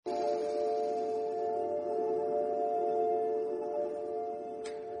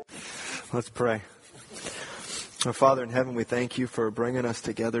Let's pray. Our Father in heaven, we thank you for bringing us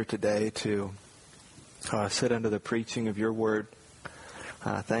together today to sit under the preaching of your word.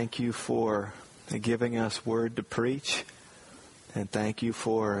 Thank you for giving us word to preach. And thank you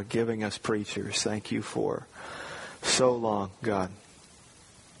for giving us preachers. Thank you for so long, God.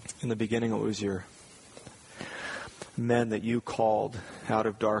 In the beginning, it was your men that you called out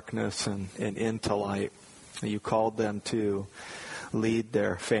of darkness and into light. You called them to lead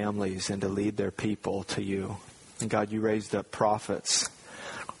their families and to lead their people to you. And God, you raised up prophets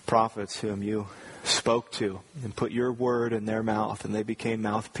whom you spoke to and put your word in their mouth, and they became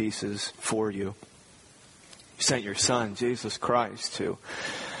mouthpieces for you. You sent your Son, Jesus Christ, to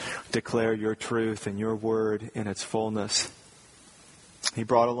declare your truth and your word in its fullness. He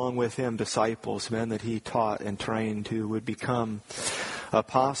brought along with him disciples, men that he taught and trained, who would become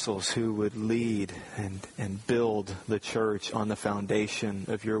apostles, who would lead and build the church on the foundation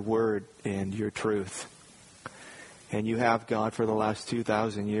of your word and your truth. And you have, God, for the last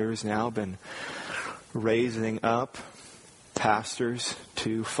 2,000 years now been raising up pastors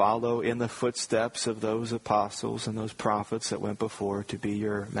to follow in the footsteps of those apostles and those prophets that went before to be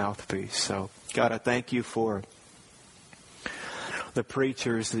your mouthpiece. So, God, I thank you for the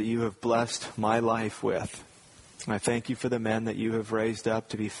preachers that you have blessed my life with. I thank you for the men that you have raised up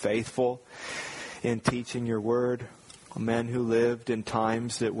to be faithful in teaching your word. Men who lived in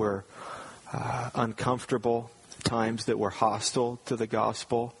times that were uncomfortable, times that were hostile to the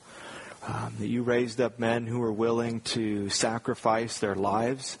gospel. That you raised up men who were willing to sacrifice their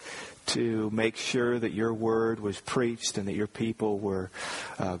lives to make sure that your word was preached and that your people were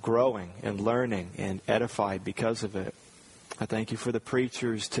growing and learning and edified because of it. I thank you for the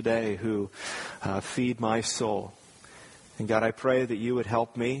preachers today who feed my soul. And God, I pray that you would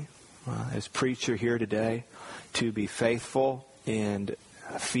help me as preacher here today to be faithful in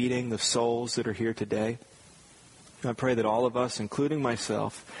feeding the souls that are here today. I pray that all of us, including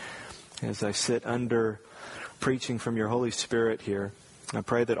myself, as I sit under preaching from your Holy Spirit here, I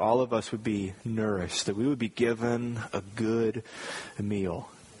pray that all of us would be nourished, that we would be given a good meal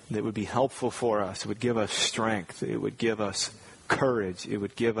that would be helpful for us. It would give us strength. It would give us courage. It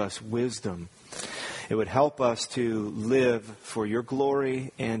would give us wisdom. It would help us to live for your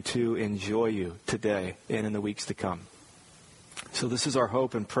glory and to enjoy you today and in the weeks to come. So this is our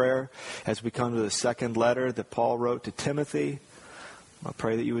hope and prayer as we come to the second letter that Paul wrote to Timothy. I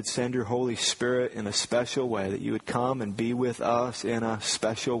pray that you would send your Holy Spirit in a special way, that you would come and be with us in a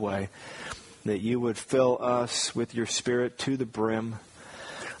special way, that you would fill us with your Spirit to the brim,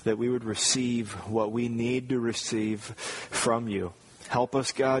 that we would receive what we need to receive from you. Help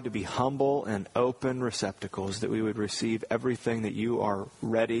us, God, to be humble and open receptacles, that we would receive everything that you are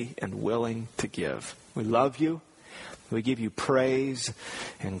ready and willing to give. We love you. We give you praise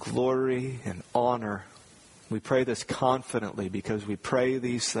and glory and honor. We pray this confidently because we pray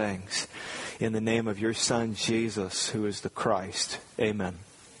these things in the name of your Son, Jesus, who is the Christ. Amen.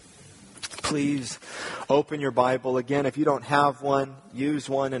 Please open your Bible. Again, if you don't have one, use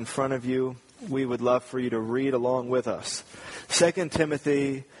one in front of you. We would love for you to read along with us. 2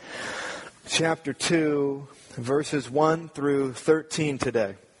 Timothy chapter 2, verses 1 through 13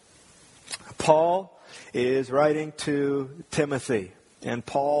 today. Paul is writing to Timothy. And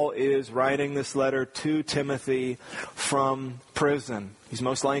Paul is writing this letter to Timothy from prison. He's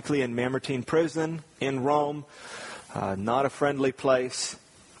most likely in Mamertine prison in Rome. Not a friendly place.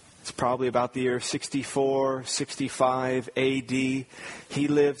 It's probably about the year 64, 65 AD. He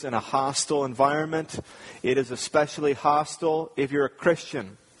lives in a hostile environment. It is especially hostile if you're a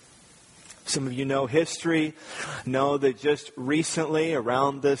Christian. Some of you know history, know that just recently,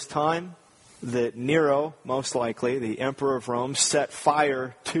 around this time, that Nero, most likely, the emperor of Rome, set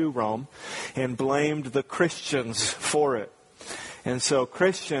fire to Rome and blamed the Christians for it. And so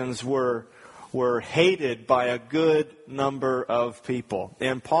Christians were hated by a good number of people.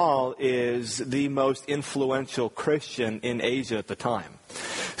 And Paul is the most influential Christian in Asia at the time.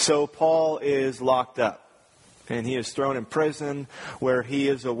 So Paul is locked up, and he is thrown in prison where he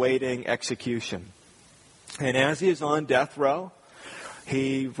is awaiting execution. And as he is on death row,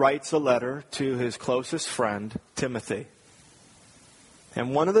 he writes a letter to his closest friend, Timothy.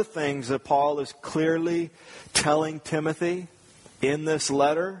 And one of the things that Paul is clearly telling Timothy in this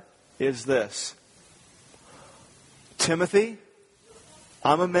letter is this: Timothy,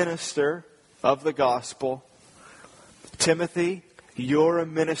 I'm a minister of the gospel. Timothy, you're a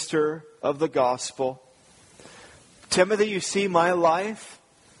minister of the gospel. Timothy, you see my life,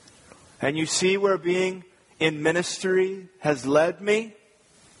 and you see where being in ministry has led me.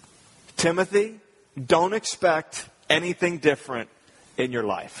 Timothy, don't expect anything different in your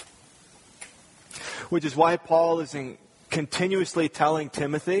life. Which is why Paul is continuously telling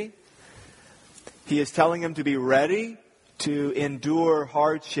Timothy, he is telling him to be ready to endure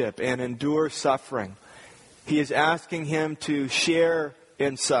hardship and endure suffering. He is asking him to share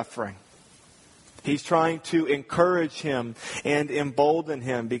in suffering. He's trying to encourage him and embolden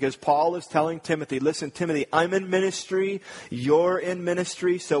him, because Paul is telling Timothy, listen, Timothy, I'm in ministry, you're in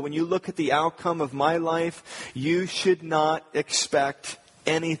ministry, so when you look at the outcome of my life, you should not expect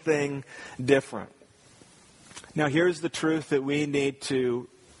anything different. Now, here's the truth that we need to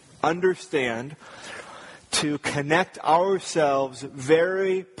understand to connect ourselves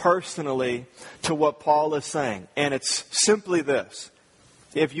very personally to what Paul is saying. And it's simply this.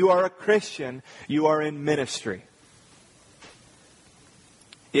 If you are a Christian, you are in ministry.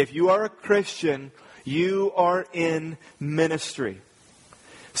 If you are a Christian, you are in ministry.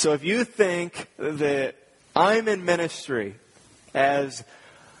 So if you think that I'm in ministry as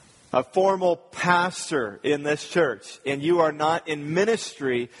a formal pastor in this church and you are not in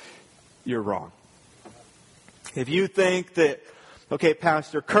ministry, you're wrong. If you think that, okay,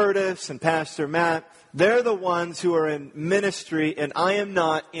 Pastor Curtis and Pastor Matt, they're the ones who are in ministry and I am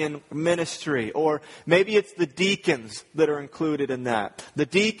not in ministry. Or maybe it's the deacons that are included in that. The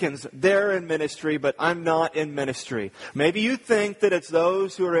deacons, they're in ministry, but I'm not in ministry. Maybe you think that it's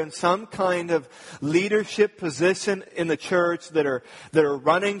those who are in some kind of leadership position in the church that are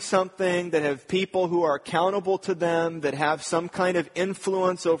running something, that have people who are accountable to them, that have some kind of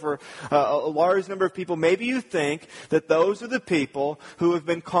influence over a large number of people. Maybe you think that those are the people who have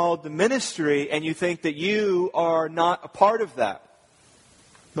been called to ministry, and you think that you are not a part of that.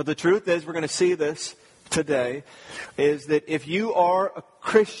 But the truth is, we're going to see this today, is that if you are a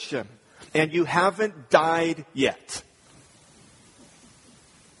Christian and you haven't died yet,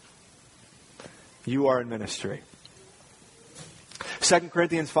 you are in ministry. 2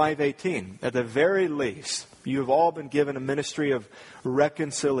 Corinthians 5:18, at the very least, you have all been given a ministry of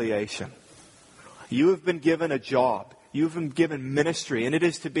reconciliation. You have been given a job. You've been given ministry, and it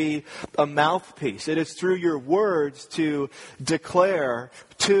is to be a mouthpiece. It is through your words to declare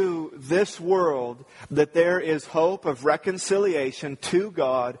to this world that there is hope of reconciliation to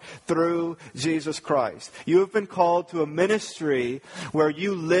God through Jesus Christ. You have been called to a ministry where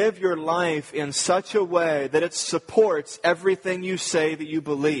you live your life in such a way that it supports everything you say that you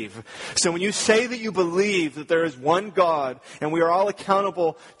believe. So when you say that you believe that there is one God and we are all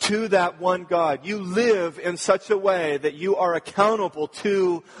accountable to that one God, you live in such a way that you are accountable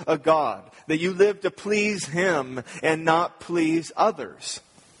to a God, that you live to please Him and not please others.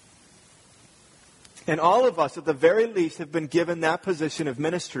 And all of us, at the very least, have been given that position of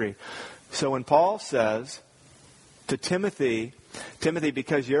ministry. So when Paul says to Timothy,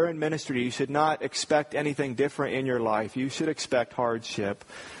 because you're in ministry, you should not expect anything different in your life. You should expect hardship.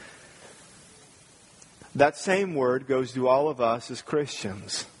 That same word goes to all of us as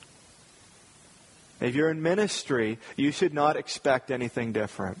Christians. If you're in ministry, you should not expect anything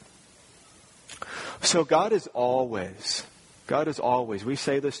different. So God is always, we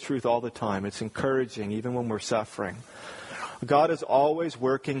say this truth all the time. It's encouraging even when we're suffering. God is always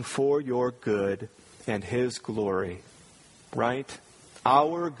working for your good and His glory. Right?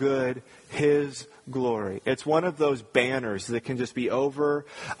 Our good, His glory. It's one of those banners that can just be over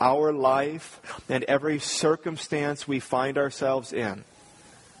our life and every circumstance we find ourselves in.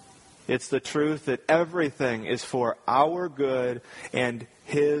 It's the truth that everything is for our good and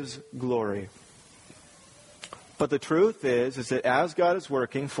His glory. But the truth is that as God is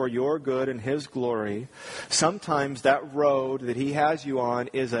working for your good and His glory, sometimes that road that He has you on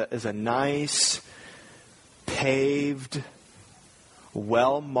is a nice, paved,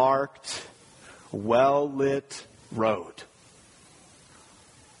 well-marked, well-lit road.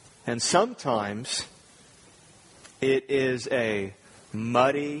 And sometimes it is a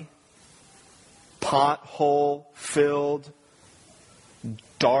muddy, pothole-filled,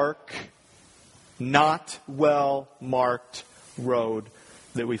 dark, not well-marked road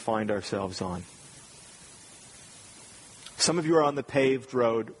that we find ourselves on. Some of you are on the paved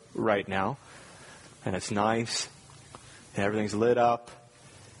road right now, and it's nice, and everything's lit up,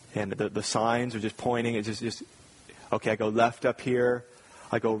 and the signs are just pointing. It's just okay, I go left up here,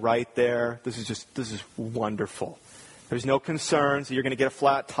 I go right there. This is wonderful. There's no concerns that you're going to get a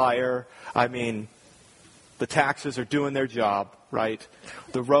flat tire. I mean, the taxes are doing their job, right?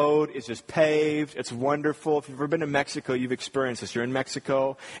 The road is just paved. It's wonderful. If you've ever been to Mexico, you've experienced this. You're in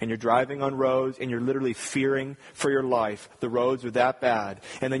Mexico and you're driving on roads and you're literally fearing for your life. The roads are that bad.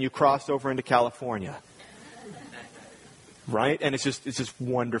 And then you cross over into California, right? And it's just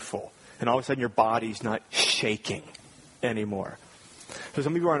wonderful. And all of a sudden your body's not shaking anymore. So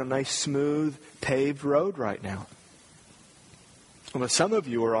some of you are on a nice, smooth, paved road right now. But some of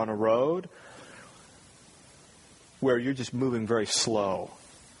you are on a road where you're just moving very slow.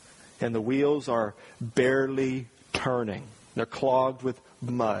 And the wheels are barely turning. They're clogged with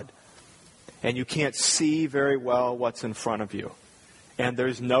mud. And you can't see very well what's in front of you. And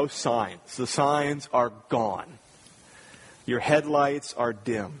there's no signs. The signs are gone. Your headlights are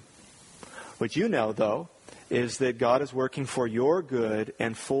dim. What you know, though, is that God is working for your good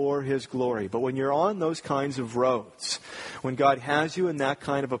and for His glory. But when you're on those kinds of roads, when God has you in that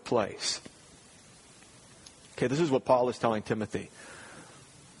kind of a place, okay, this is what Paul is telling Timothy.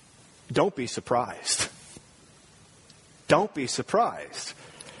 Don't be surprised. Don't be surprised.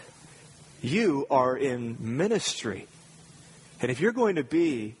 You are in ministry. And if you're going to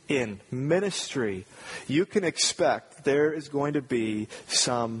be in ministry, you can expect there is going to be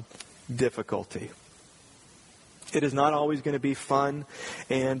some difficulty. It is not always going to be fun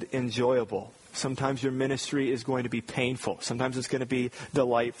and enjoyable. Sometimes your ministry is going to be painful. Sometimes it's going to be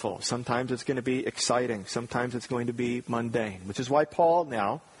delightful. Sometimes it's going to be exciting. Sometimes it's going to be mundane. Which is why Paul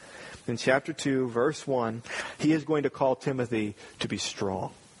now, in chapter 2, verse 1, he is going to call Timothy to be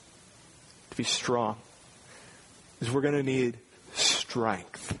strong. To be strong. Because we're going to need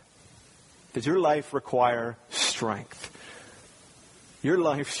strength. Does your life require strength? Your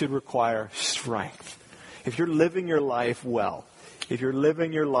life should require strength. If you're living your life well, if you're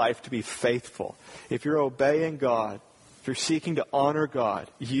living your life to be faithful, if you're obeying God, if you're seeking to honor God,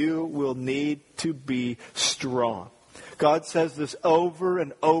 you will need to be strong. God says this over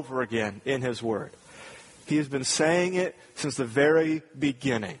and over again in His Word. He has been saying it since the very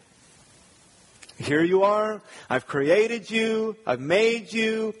beginning. Here you are. I've created you. I've made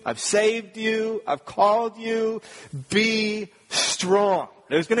you. I've saved you. I've called you. Be strong.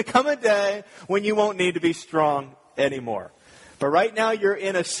 There's going to come a day when you won't need to be strong anymore. But right now you're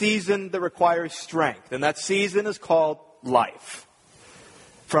in a season that requires strength. And that season is called life.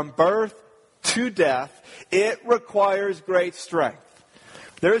 From birth to death, it requires great strength.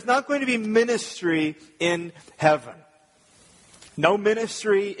 There is not going to be ministry in heaven. No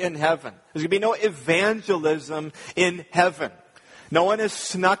ministry in heaven. There's going to be no evangelism in heaven. No one has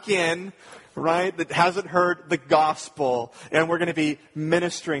snuck in, right, that hasn't heard the gospel, and we're going to be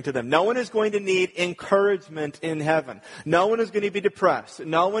ministering to them. No one is going to need encouragement in heaven. No one is going to be depressed.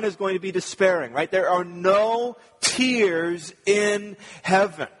 No one is going to be despairing, right? There are no tears in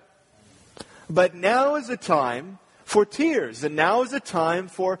heaven. But now is a time for tears, and now is a time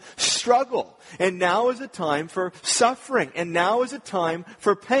for struggle, and now is a time for suffering, and now is a time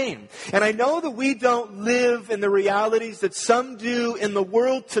for pain. And I know that we don't live in the realities that some do in the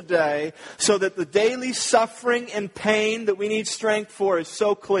world today, so that the daily suffering and pain that we need strength for is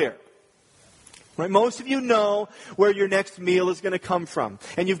so clear. Right? Most of you know where your next meal is going to come from.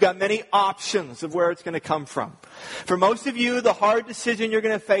 And you've got many options of where it's going to come from. For most of you, the hard decision you're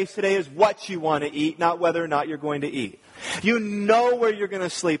going to face today is what you want to eat, not whether or not you're going to eat. You know where you're going to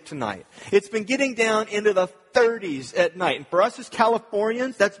sleep tonight. It's been getting down into the 30s at night. And for us as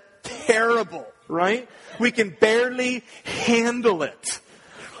Californians, that's terrible, right? We can barely handle it.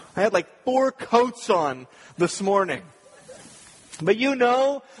 I had like 4 coats on this morning. But you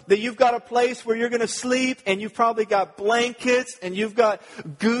know that you've got a place where you're going to sleep, and you've probably got blankets, and you've got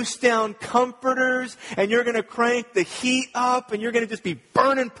goose down comforters, and you're going to crank the heat up, and you're going to just be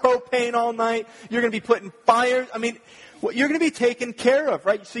burning propane all night. You're going to be putting fires. I mean, you're going to be taken care of,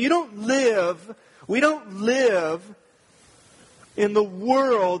 right? So we don't live in the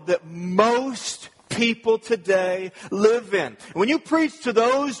world that most people today live in. When you preach to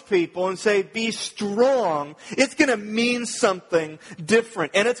those people and say, be strong, it's going to mean something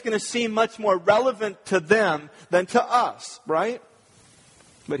different. And it's going to seem much more relevant to them than to us, right?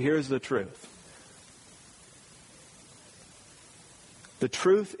 But here's the truth. The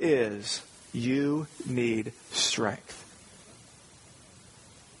truth is, you need strength.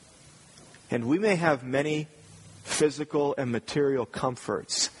 And we may have many physical and material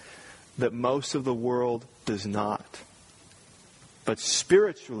comforts that most of the world does not. But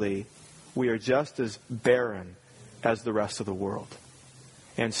spiritually, we are just as barren as the rest of the world.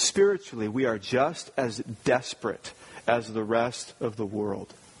 And spiritually, we are just as desperate as the rest of the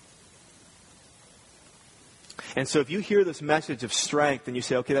world. And so if you hear this message of strength and you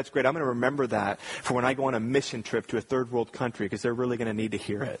say, okay, that's great, I'm going to remember that for when I go on a mission trip to a third world country, because they're really going to need to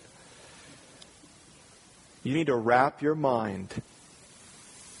hear it. You need to wrap your mind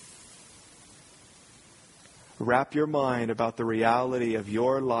about the reality of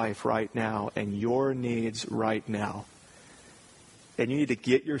your life right now and your needs right now. And you need to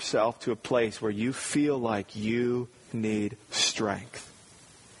get yourself to a place where you feel like you need strength.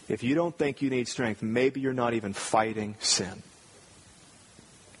 If you don't think you need strength, maybe you're not even fighting sin.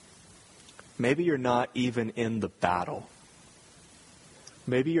 Maybe you're not even in the battle.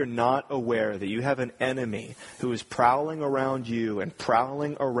 Maybe you're not aware that you have an enemy who is prowling around you and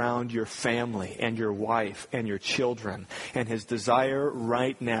prowling around your family and your wife and your children. And his desire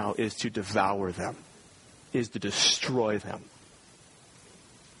right now is to devour them, is to destroy them,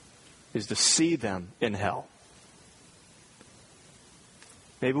 is to see them in hell.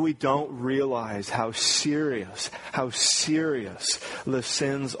 Maybe we don't realize how serious the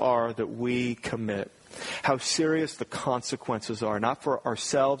sins are that we commit. How serious the consequences are, not for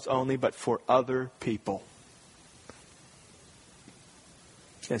ourselves only, but for other people.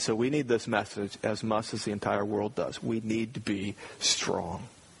 And so we need this message as much as the entire world does. We need to be strong.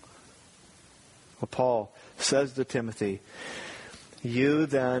 Well, Paul says to Timothy, "You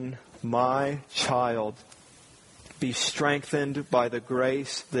then, my child, be strengthened by the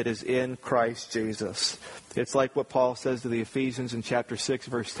grace that is in Christ Jesus." It's like what Paul says to the Ephesians in chapter 6,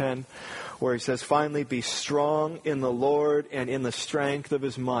 verse 10, where he says, "Finally, be strong in the Lord and in the strength of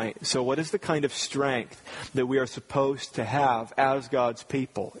his might." So what is the kind of strength that we are supposed to have as God's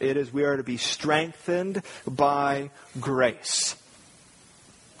people? It is we are to be strengthened by grace.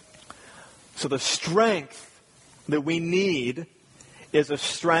 So the strength that we need is a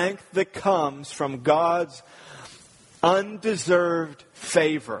strength that comes from God's undeserved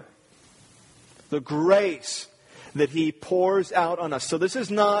favor. The grace that he pours out on us. So this is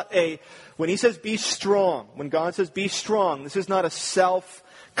not when he says be strong, when God says be strong, this is not a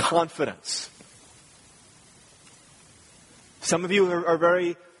self-confidence. Some of you are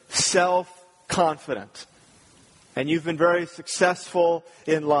very self-confident. And you've been very successful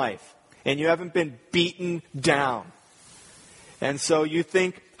in life. And you haven't been beaten down. And so you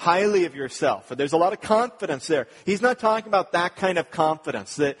think highly of yourself. But there's a lot of confidence there. He's not talking about that kind of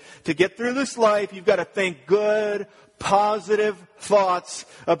confidence. That to get through this life, you've got to think good, positive thoughts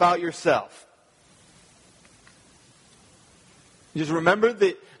about yourself. Just remember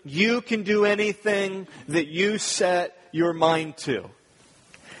that you can do anything that you set your mind to.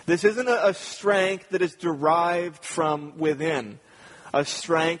 This isn't a strength that is derived from within. A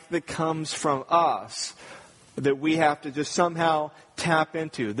strength that comes from us that we have to just somehow tap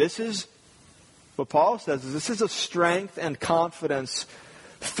into. This is what Paul says, is this is a strength and confidence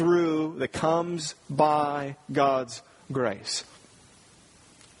that comes by God's grace.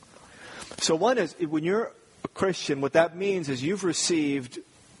 So one is, when you're a Christian, what that means is you've received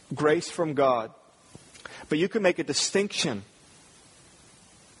grace from God. But you can make a distinction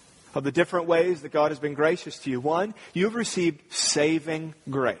of the different ways that God has been gracious to you. One, you've received saving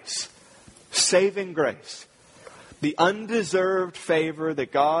grace. Saving grace. The undeserved favor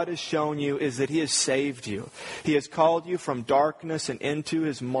that God has shown you is that he has saved you. He has called you from darkness and into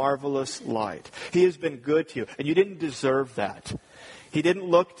his marvelous light. He has been good to you, and you didn't deserve that. He didn't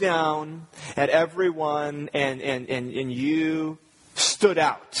look down at everyone and you stood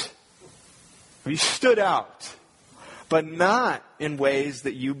out. You stood out, but not in ways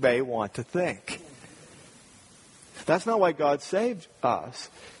that you may want to think. That's not why God saved us.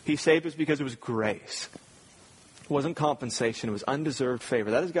 He saved us because it was grace. It wasn't compensation. It was undeserved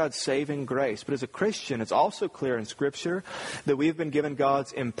favor. That is God's saving grace. But as a Christian, it's also clear in Scripture that we've been given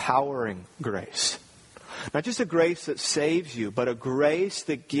God's empowering grace. Not just a grace that saves you, but a grace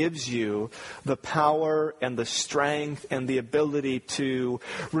that gives you the power and the strength and the ability to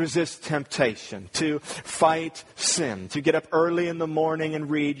resist temptation, to fight sin, to get up early in the morning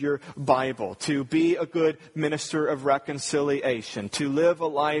and read your Bible, to be a good minister of reconciliation, to live a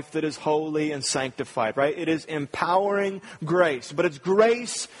life that is holy and sanctified, right? It is empowering grace. But it's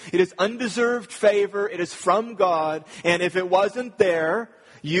grace, it is undeserved favor, it is from God, and if it wasn't there,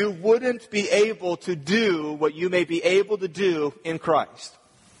 you wouldn't be able to do what you may be able to do in Christ.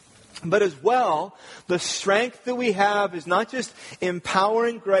 But as well, the strength that we have is not just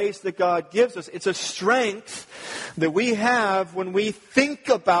empowering grace that God gives us. It's a strength that we have when we think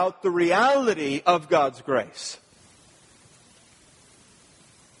about the reality of God's grace.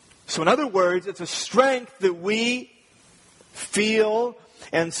 So in other words, it's a strength that we feel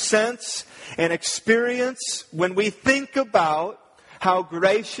and sense and experience when we think about how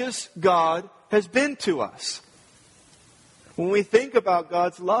gracious God has been to us. When we think about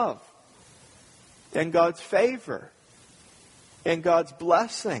God's love and God's favor and God's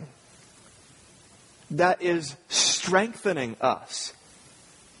blessing, that is strengthening us.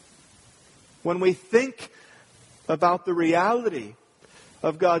 When we think about the reality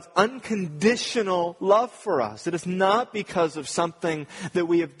of God's unconditional love for us. It is not because of something that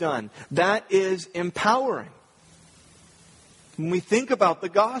we have done. That is empowering. When we think about the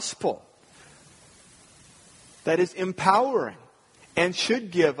gospel, that is empowering and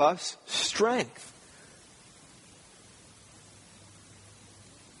should give us strength.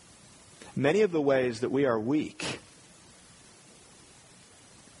 Many of the ways that we are weak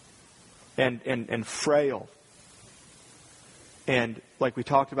and frail, and like we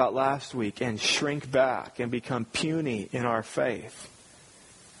talked about last week, and shrink back and become puny in our faith,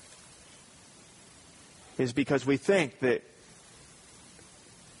 is because we think that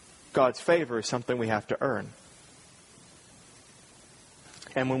God's favor is something we have to earn.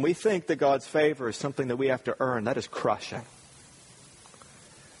 And when we think that God's favor is something that we have to earn, that is crushing.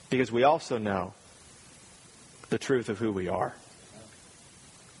 Because we also know the truth of who we are.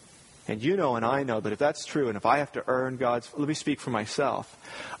 And you know and I know that if that's true, and if I have to earn God's... Let me speak for myself.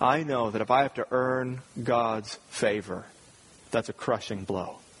 I know that if I have to earn God's favor, that's a crushing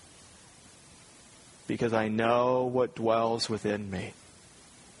blow. Because I know what dwells within me.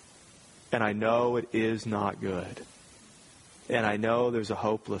 And I know it is not good. And I know there's a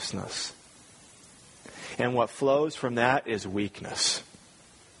hopelessness. And what flows from that is weakness.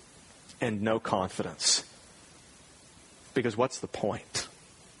 And no confidence. Because what's the point?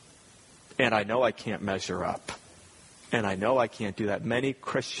 And I know I can't measure up. And I know I can't do that. Many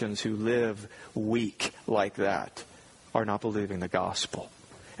Christians who live weak like that are not believing the gospel.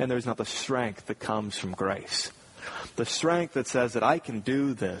 And there's not the strength that comes from grace. The strength that says that I can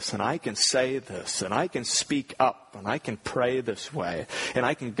do this, and I can say this, and I can speak up, and I can pray this way, and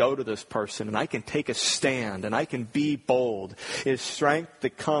I can go to this person, and I can take a stand, and I can be bold, is strength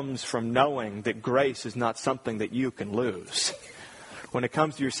that comes from knowing that grace is not something that you can lose. When it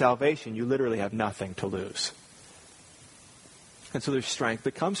comes to your salvation, you literally have nothing to lose. And so there's strength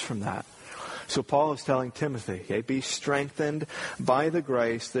that comes from that. So Paul is telling Timothy, okay, be strengthened by the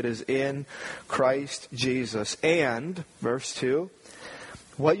grace that is in Christ Jesus. And, verse 2,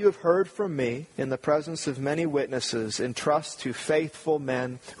 what you have heard from me in the presence of many witnesses, entrust to faithful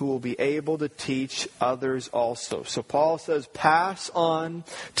men who will be able to teach others also. So Paul says, pass on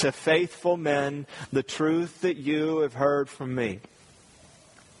to faithful men the truth that you have heard from me.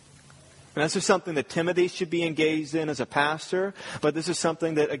 And this is something that Timothy should be engaged in as a pastor, but this is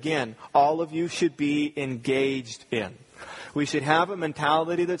something that, again, all of you should be engaged in. We should have a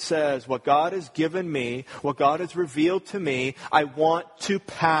mentality that says, what God has given me, what God has revealed to me, I want to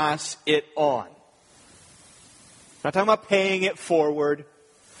pass it on. I'm not talking about paying it forward,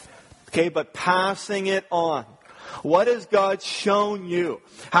 okay, but passing it on. What has God shown you?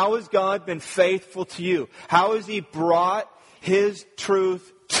 How has God been faithful to you? How has He brought His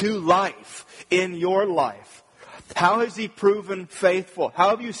truth to life in your life? How has He proven faithful? How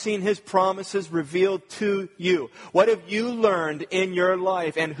have you seen His promises revealed to you? What have you learned in your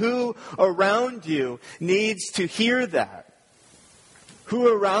life? And who around you needs to hear that? Who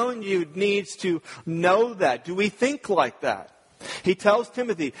around you needs to know that? Do we think like that? He tells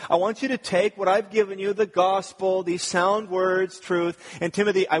Timothy, I want you to take what I've given you, the gospel, these sound words, truth, and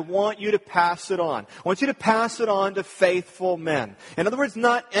Timothy, I want you to pass it on. I want you to pass it on to faithful men. In other words,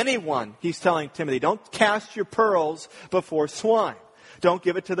 not anyone, he's telling Timothy. Don't cast your pearls before swine. Don't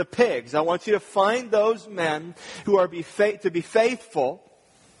give it to the pigs. I want you to find those men who are to be faithful,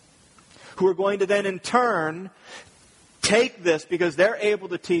 who are going to then in turn take this because they're able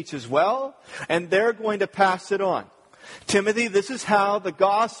to teach as well, and they're going to pass it on. Timothy, this is how the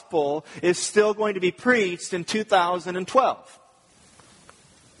gospel is still going to be preached in 2012.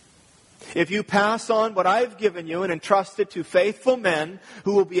 If you pass on what I've given you and entrust it to faithful men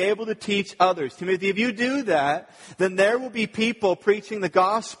who will be able to teach others. Timothy, if you do that, then there will be people preaching the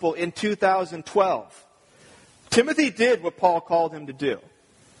gospel in 2012. Timothy did what Paul called him to do.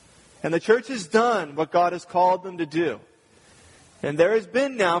 And the church has done what God has called them to do. And there has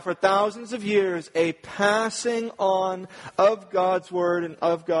been now for thousands of years a passing on of God's word and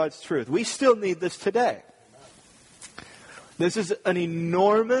of God's truth. We still need this today. This is an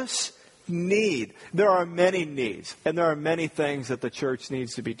enormous need. There are many needs, and there are many things that the church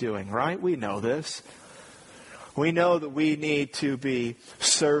needs to be doing, right? We know this. We know that we need to be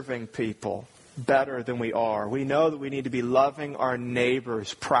serving people better than we are. We know that we need to be loving our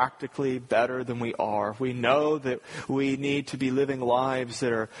neighbors practically better than we are. We know that we need to be living lives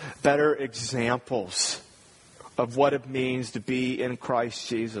that are better examples of what it means to be in Christ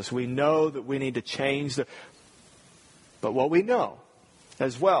Jesus. We know that we need to change but what we know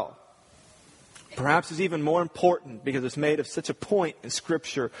as well perhaps is even more important because it's made of such a point in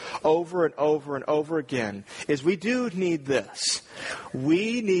Scripture over and over and over again, is we do need this.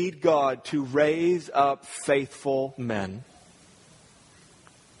 We need God to raise up faithful men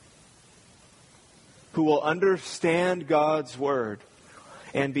who will understand God's Word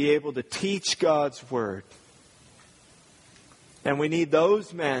and be able to teach God's Word. And we need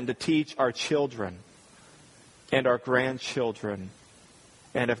those men to teach our children and our grandchildren.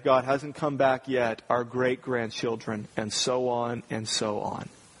 And if God hasn't come back yet, our great-grandchildren, and so on and so on.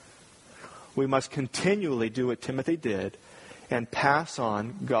 We must continually do what Timothy did and pass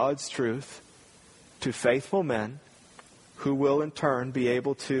on God's truth to faithful men who will in turn be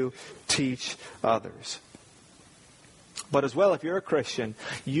able to teach others. But as well, if you're a Christian,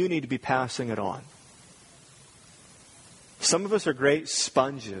 you need to be passing it on. Some of us are great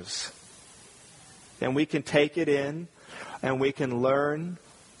sponges, and we can take it in, and we can learn,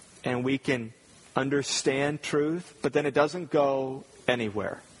 and we can understand truth, but then it doesn't go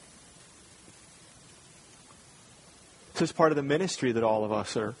anywhere. This is part of the ministry that all of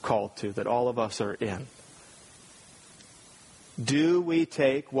us are called to, that all of us are in. Do we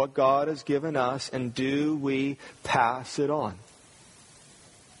take what God has given us and do we pass it on?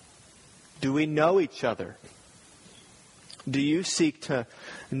 Do we know each other? Do you seek to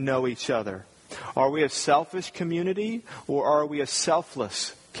know each other? Are we a selfish community or are we a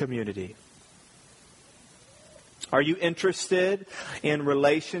selfless community? Are you interested in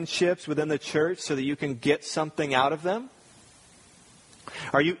relationships within the church so that you can get something out of them?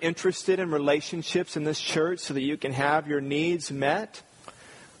 Are you interested in relationships in this church so that you can have your needs met?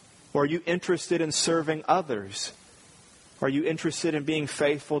 Or are you interested in serving others? Are you interested in being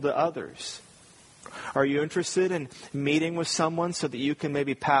faithful to others? Are you interested in meeting with someone so that you can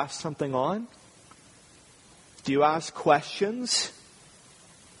maybe pass something on? Do you ask questions?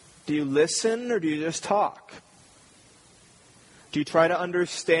 Do you listen or do you just talk? Do you try to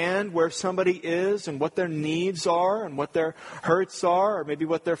understand where somebody is and what their needs are and what their hurts are or maybe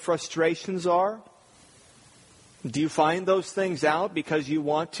what their frustrations are? Do you find those things out because you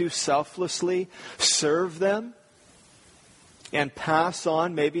want to selflessly serve them and pass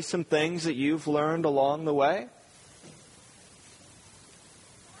on maybe some things that you've learned along the way?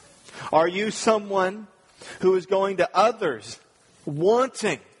 Are you someone who is going to others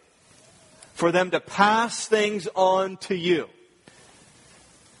wanting for them to pass things on to you?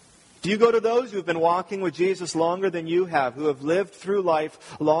 Do you go to those who have been walking with Jesus longer than you have, who have lived through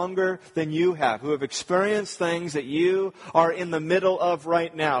life longer than you have, who have experienced things that you are in the middle of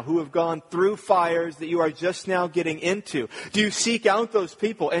right now, who have gone through fires that you are just now getting into? Do you seek out those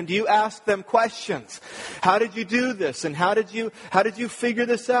people and do you ask them questions? How did you do this? And how did you figure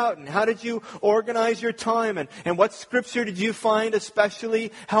this out? And how did you organize your time? And what scripture did you find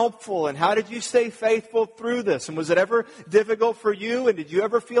especially helpful? And how did you stay faithful through this? And was it ever difficult for you? And did you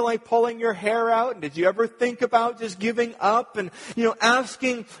ever feel like pulling your hair out? And did you ever think about just giving up and,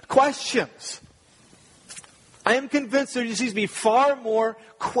 asking questions? I am convinced there just needs to be far more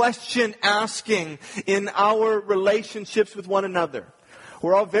question asking in our relationships with one another.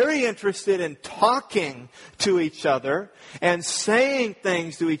 We're all very interested in talking to each other and saying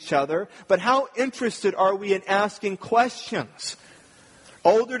things to each other, but how interested are we in asking questions?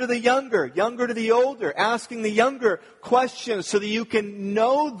 Older to the younger, younger to the older, asking the younger questions so that you can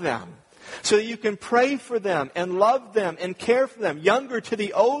know them, so that you can pray for them and love them and care for them. Younger to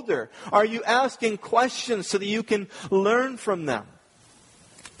the older, are you asking questions so that you can learn from them?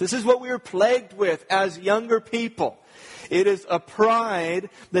 This is what we are plagued with as younger people. It is a pride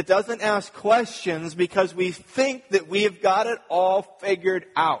that doesn't ask questions because we think that we have got it all figured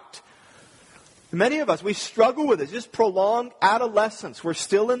out. Many of us, we struggle with it. It's just prolonged adolescence. We're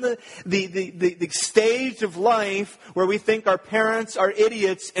still in the stage of life where we think our parents are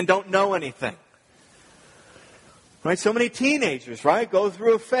idiots and don't know anything. Right? So many teenagers, right, go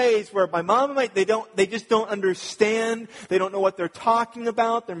through a phase where my mom and they just don't understand. They don't know what they're talking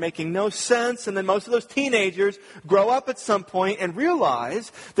about. They're making no sense. And then most of those teenagers grow up at some point and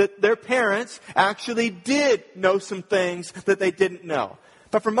realize that their parents actually did know some things that they didn't know.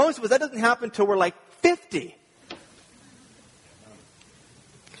 But for most of us, that doesn't happen until we're like 50.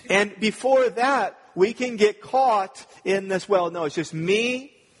 And before that, we can get caught in this, it's just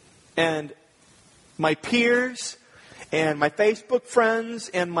me and my peers and my Facebook friends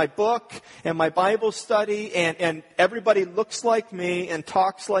and my book and my Bible study and everybody looks like me and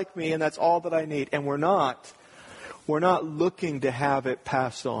talks like me and that's all that I need. And we're not looking to have it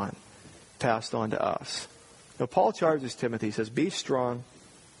passed on to us. Now, Paul charges Timothy, he says, be strong.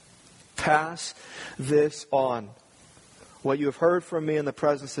 Pass this on. what you have heard from me in the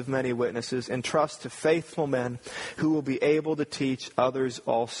presence of many witnesses, entrust to faithful men who will be able to teach others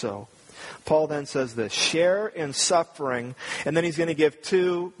also. Paul then says this, share in suffering, and then he's going to give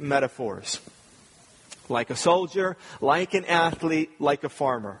two metaphors. Like a soldier, like an athlete, like a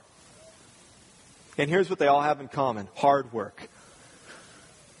farmer. And here's what they all have in common. Hard work.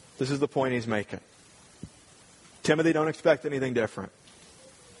 This is the point he's making. Timothy, don't expect anything different.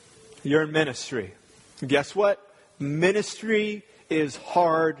 You're in ministry. Guess what? Ministry is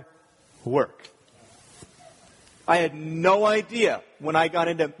hard work. I had no idea when I got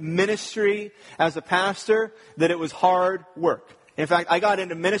into ministry as a pastor that it was hard work. In fact, I got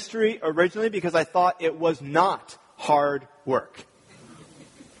into ministry originally because I thought it was not hard work.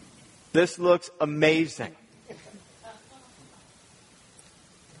 This looks amazing.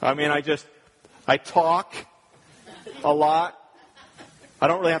 I mean, I talk a lot. I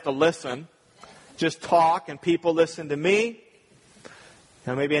don't really have to listen. Just talk and people listen to me.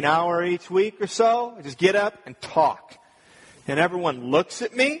 Now, maybe an hour each week or so. I just get up and talk. And everyone looks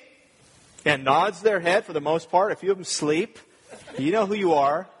at me and nods their head for the most part. A few of them sleep. You know who you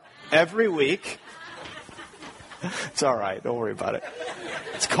are every week. It's all right. Don't worry about it.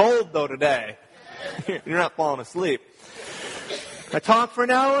 It's cold, though, today. You're not falling asleep. I talk for an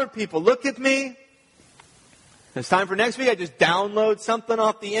hour. People look at me. It's time for next week. I just download something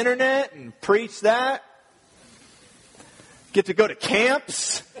off the internet and preach that. Get to go to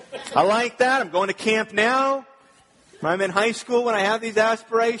camps. I like that. I'm going to camp now. When I'm in high school, when I have these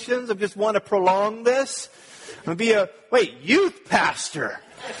aspirations, I just want to prolong this. I'm going to be youth pastor.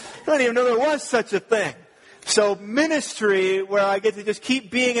 I don't even know there was such a thing. So ministry where I get to just keep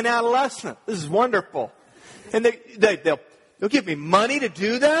being an adolescent. This is wonderful. And they'll give me money to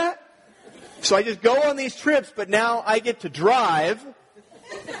do that. So I just go on these trips, but now I get to drive.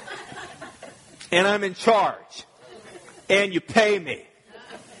 And I'm in charge. And you pay me.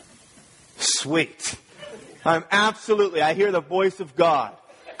 Sweet. I hear the voice of God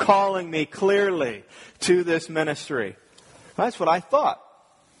calling me clearly to this ministry. That's what I thought.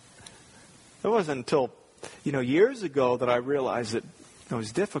 It wasn't until, years ago that I realized that it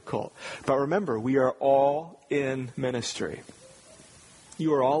was difficult. But remember, we are all in ministry.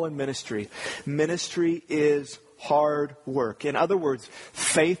 You are all in ministry. Ministry is hard work. In other words,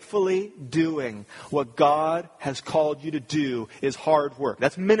 faithfully doing what God has called you to do is hard work.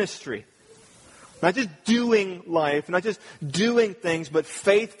 That's ministry. Not just doing life, not just doing things, but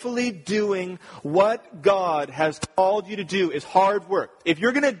faithfully doing what God has called you to do is hard work. If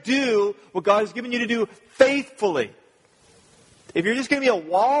you're going to do what God has given you to do faithfully, if you're just going to be a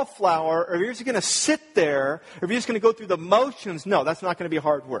wallflower, or if you're just going to sit there, or if you're just going to go through the motions, no, that's not going to be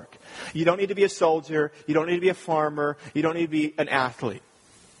hard work. You don't need to be a soldier. You don't need to be a farmer. You don't need to be an athlete.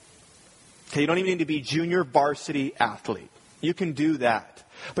 Okay, you don't even need to be junior varsity athlete. You can do that.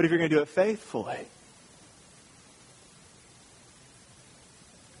 But if you're going to do it faithfully,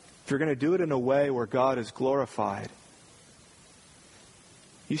 if you're going to do it in a way where God is glorified,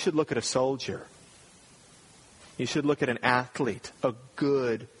 you should look at a soldier. You should look at an athlete, a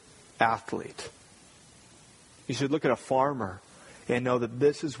good athlete. You should look at a farmer and know that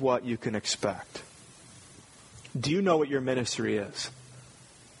this is what you can expect. Do you know what your ministry is?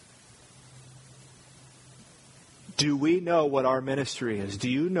 Do we know what our ministry is? Do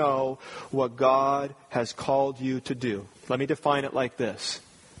you know what God has called you to do? Let me define it like this.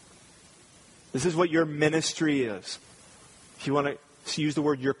 This is what your ministry is. If you want to use the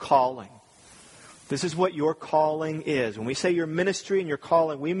word your calling. This is what your calling is. When we say your ministry and your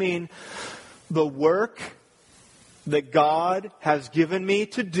calling, we mean the work that God has given me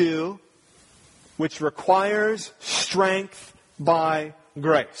to do, which requires strength by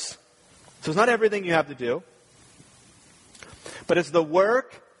grace. So it's not everything you have to do. But it's the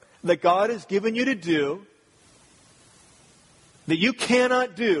work that God has given you to do that you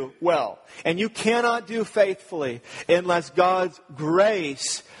cannot do well and you cannot do faithfully unless God's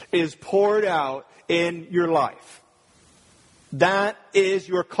grace is poured out in your life. That is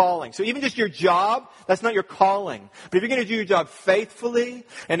your calling. So even just your job, that's not your calling. But if you're going to do your job faithfully,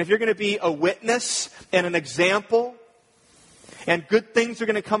 and if you're going to be a witness and an example, and good things are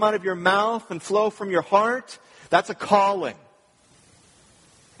going to come out of your mouth and flow from your heart, that's a calling.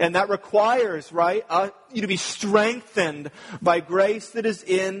 And that requires, you to be strengthened by grace that is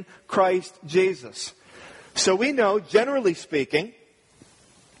in Christ Jesus. So we know, generally speaking,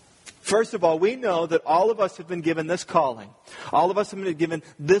 first of all, we know that all of us have been given this calling. All of us have been given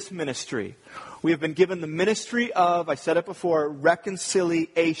this ministry. We have been given the ministry of, I said it before,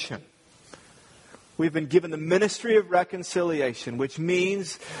 reconciliation. We've been given the ministry of reconciliation, which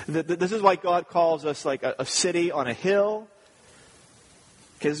means that this is why God calls us like a city on a hill.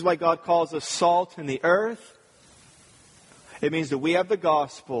 Okay, this is why God calls us salt in the earth. It means that we have the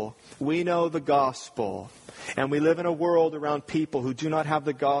gospel, we know the gospel, and we live in a world around people who do not have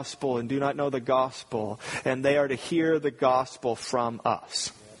the gospel and do not know the gospel, and they are to hear the gospel from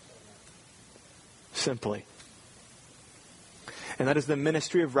us. Simply. And that is the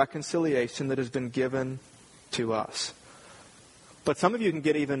ministry of reconciliation that has been given to us. But some of you can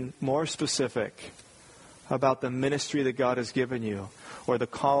get even more specific about the ministry that God has given you, or the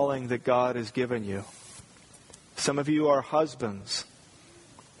calling that God has given you. Some of you are husbands.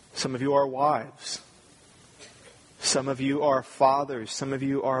 Some of you are wives. Some of you are fathers. Some of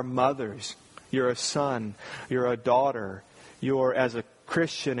you are mothers. You're a son. You're a daughter. You're, as a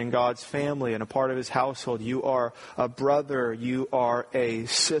Christian in God's family and a part of His household, you are a brother. You are a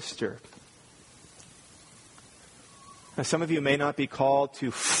sister. Now, some of you may not be called to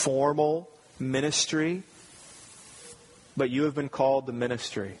formal ministry, but you have been called to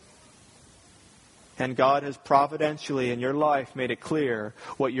ministry. And God has providentially in your life made it clear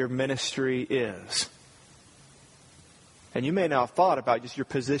what your ministry is. And you may not have thought about just your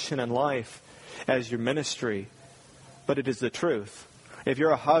position in life as your ministry, but it is the truth. If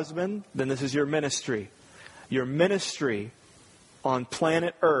you're a husband, then this is your ministry. Your ministry on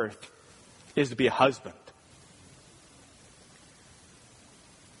planet Earth is to be a husband.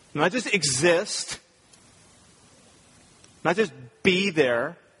 Not just exist, not just be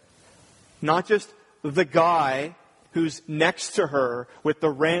there, not just the guy who's next to her with the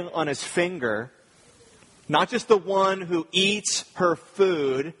ring on his finger, not just the one who eats her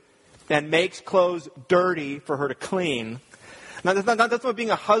food and makes clothes dirty for her to clean. Now, that's what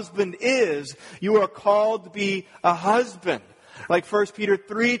being a husband is. You are called to be a husband. Like 1 Peter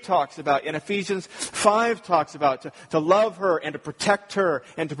 3 talks about, and Ephesians 5 talks about, to love her and to protect her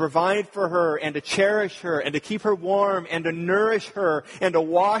and to provide for her and to cherish her and to keep her warm and to nourish her and to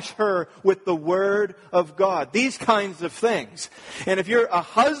wash her with the Word of God. These kinds of things. And if you're a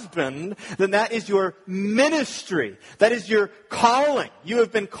husband, then that is your ministry. That is your calling. You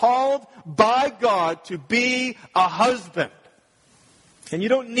have been called by God to be a husband. And you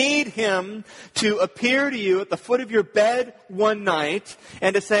don't need Him to appear to you at the foot of your bed one night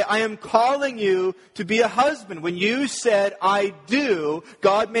and to say, I am calling you to be a husband. When you said, I do,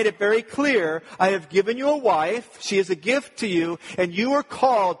 God made it very clear, I have given you a wife, she is a gift to you, and you are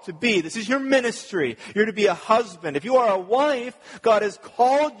called to be. This is your ministry. You're to be a husband. If you are a wife, God has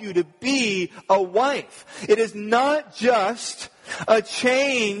called you to be a wife. It is not just a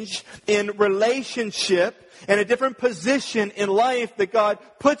change in relationship and a different position in life that God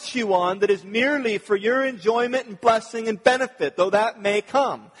puts you on that is merely for your enjoyment and blessing and benefit, though that may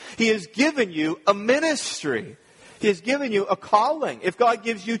come. He has given you a ministry. He has given you a calling. If God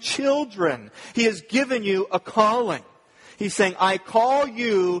gives you children, He has given you a calling. He's saying, I call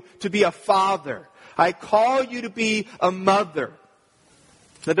you to be a father. I call you to be a mother.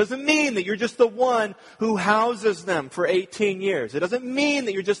 That doesn't mean that you're just the one who houses them for 18 years. It doesn't mean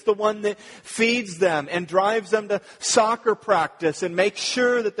that you're just the one that feeds them and drives them to soccer practice and makes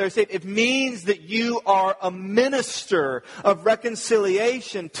sure that they're safe. It means that you are a minister of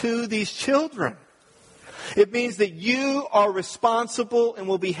reconciliation to these children. It means that you are responsible and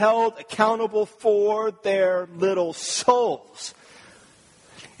will be held accountable for their little souls.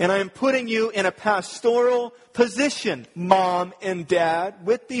 And I am putting you in a pastoral position, mom and dad,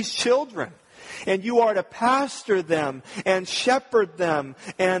 with these children. And you are to pastor them and shepherd them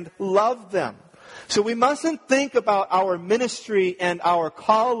and love them. So we mustn't think about our ministry and our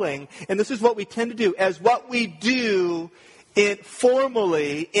calling, and this is what we tend to do, as what we do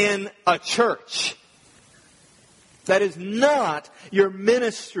formally in a church. That is not your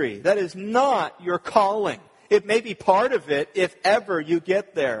ministry. That is not your calling. It may be part of it if ever you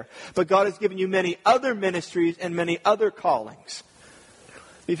get there. But God has given you many other ministries and many other callings.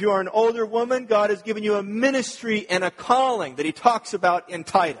 If you are an older woman, God has given you a ministry and a calling that He talks about in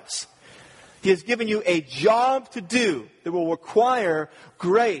Titus. He has given you a job to do that will require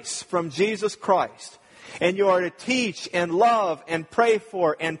grace from Jesus Christ. And you are to teach and love and pray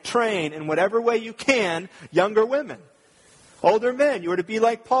for and train in whatever way you can younger women. Older men, you are to be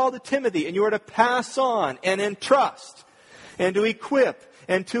like Paul to Timothy, and you are to pass on and entrust and to equip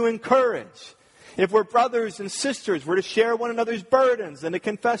and to encourage. If we're brothers and sisters, we're to share one another's burdens and to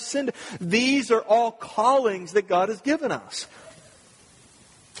confess sin. These are all callings that God has given us.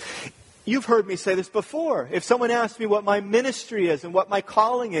 You've heard me say this before. If someone asks me what my ministry is and what my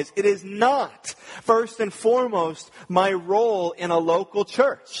calling is, it is not, first and foremost, my role in a local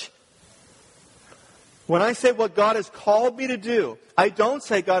church. When I say what God has called me to do, I don't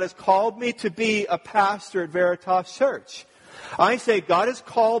say God has called me to be a pastor at Veritas Church. I say God has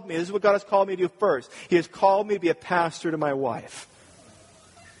called me, this is what God has called me to do first. He has called me to be a pastor to my wife.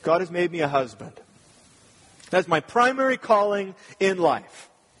 God has made me a husband. That's my primary calling in life.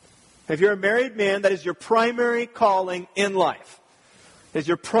 If you're a married man, that is your primary calling in life. It's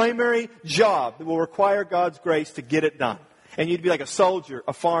your primary job that will require God's grace to get it done. And you'd be like a soldier,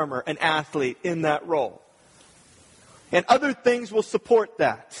 a farmer, an athlete in that role. And other things will support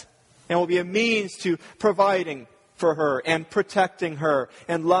that. And will be a means to providing for her and protecting her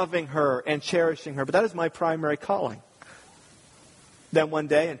and loving her and cherishing her. But that is my primary calling. Then one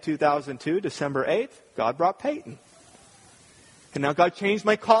day in 2002, December 8th, God brought Peyton. And now God changed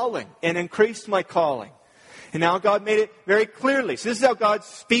my calling and increased my calling. And now God made it very clearly. So this is how God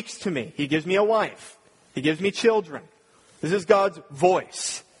speaks to me. He gives me a wife. He gives me children. This is God's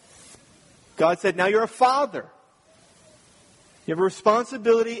voice. God said, now you're a father. You have a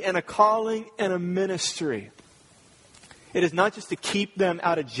responsibility and a calling and a ministry. It is not just to keep them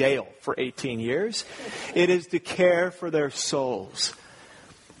out of jail for 18 years. It is to care for their souls.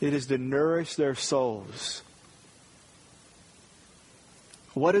 It is to nourish their souls.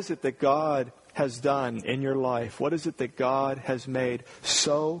 What is it that God has done in your life? What is it that God has made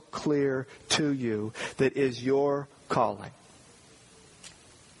so clear to you that is your calling?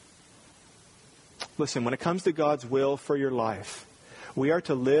 Listen, when it comes to God's will for your life, we are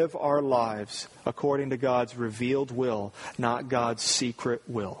to live our lives according to God's revealed will, not God's secret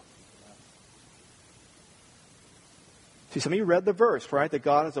will. See, some of you read the verse, right? That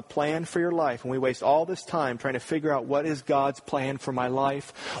God has a plan for your life. And we waste all this time trying to figure out what is God's plan for my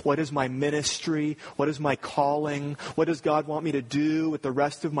life? What is my ministry? What is my calling? What does God want me to do with the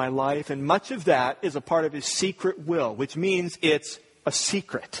rest of my life? And much of that is a part of His secret will, which means it's a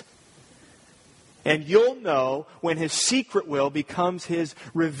secret. And you'll know when His secret will becomes His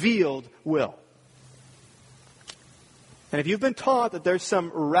revealed will. And if you've been taught that there's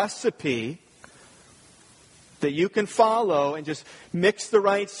some recipe that you can follow and just mix the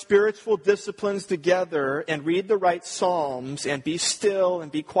right spiritual disciplines together and read the right psalms and be still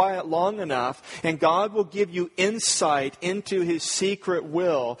and be quiet long enough, and God will give you insight into His secret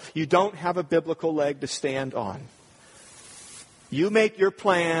will, you don't have a biblical leg to stand on. You make your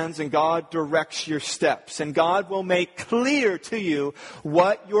plans and God directs your steps. And God will make clear to you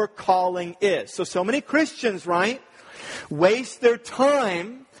what your calling is. So many Christians, right, waste their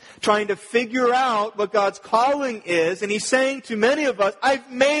time trying to figure out what God's calling is. And He's saying to many of us, I've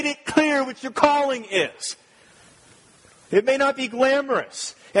made it clear what your calling is. It may not be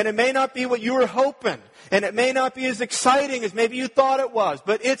glamorous. And it may not be what you were hoping. And it may not be as exciting as maybe you thought it was.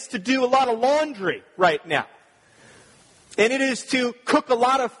 But it's to do a lot of laundry right now. And it is to cook a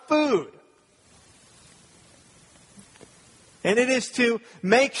lot of food. And it is to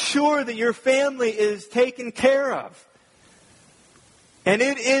make sure that your family is taken care of. And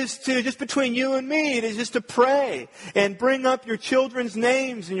it is to, just between you and me, it is just to pray and bring up your children's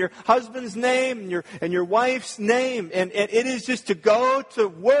names and your husband's name and your wife's name. And it is just to go to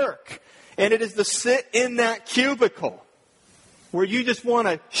work. And it is to sit in that cubicle where you just want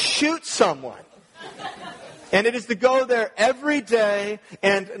to shoot someone. And it is to go there every day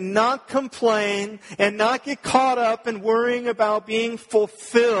and not complain and not get caught up in worrying about being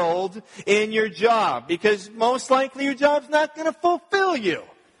fulfilled in your job. Because most likely your job's not going to fulfill you.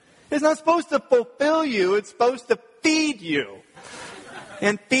 It's not supposed to fulfill you. It's supposed to feed you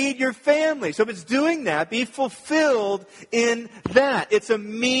and feed your family. So if it's doing that, be fulfilled in that. It's a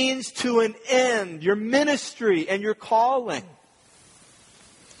means to an end, your ministry and your calling.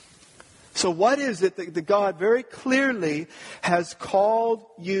 So what is it that God very clearly has called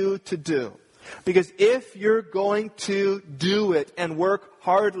you to do? Because if you're going to do it and work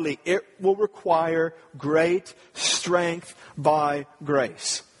heartily, it will require great strength by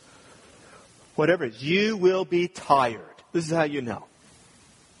grace. Whatever it is, you will be tired. This is how you know.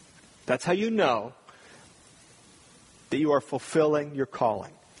 That's how you know that you are fulfilling your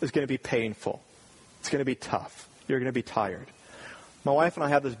calling. It's going to be painful. It's going to be tough. You're going to be tired. My wife and I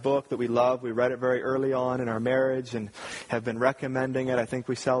have this book that we love. We read it very early on in our marriage and have been recommending it. I think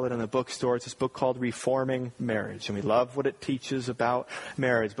we sell it in the bookstore. It's this book called Reforming Marriage. And we love what it teaches about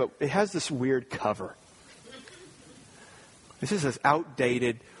marriage. But it has this weird cover. This is this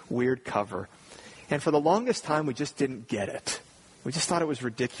outdated, weird cover. And for the longest time, we just didn't get it. We just thought it was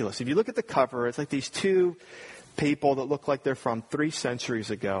ridiculous. If you look at the cover, it's like these two people that look like they're from 3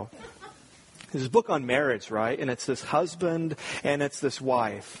 centuries ago. There's a book on marriage, right? And it's this husband and it's this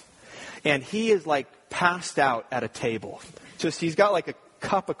wife. And he is like passed out at a table. Just, he's got like a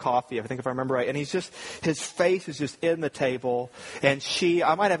cup of coffee, I think if I remember right, and his face is just in the table, and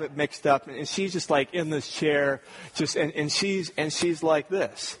I might have it mixed up, and she's just like in this chair, and she's like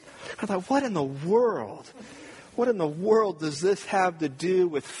this. I thought, what in the world? What in the world does this have to do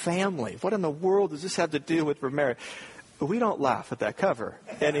with family? What in the world does this have to do with remarriage? We don't laugh at that cover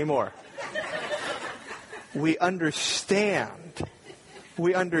anymore. We understand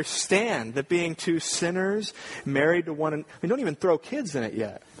that being two sinners married to one, we don't even throw kids in it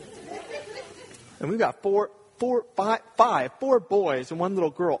yet. And we've got four boys and one little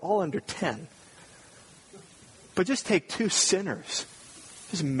girl, all under 10. But just take two sinners.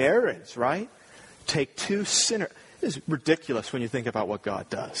 This is marriage, right? Take two sinners. This is ridiculous when you think about what God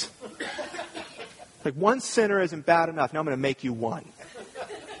does. Like, one sinner isn't bad enough. Now I'm going to make you one.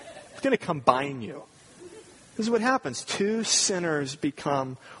 It's going to combine you. This is what happens. Two sinners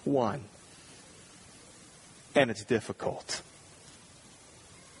become one. And it's difficult.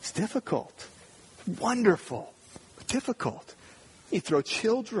 It's difficult. Wonderful. Difficult. You throw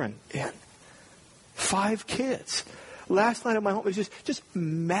children in. 5 kids. Last night at my home, it was just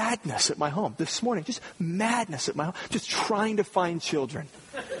madness at my home. This morning, just madness at my home. Just trying to find children.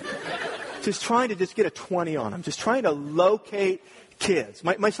 Just trying to get a 20 on them. Just trying to locate kids.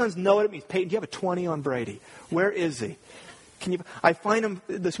 My sons know what it means. Peyton, do you have a 20 on Brady? Where is he? I find him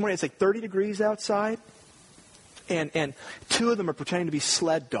this morning. It's like 30 degrees outside. And 2 of them are pretending to be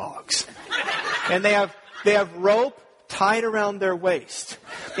sled dogs. And they have rope tied around their waist.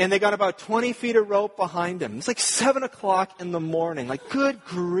 And they got about 20 feet of rope behind them. It's like 7 o'clock in the morning. Like, good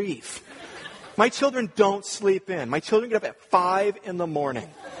grief. My children don't sleep in. My children get up at 5 in the morning.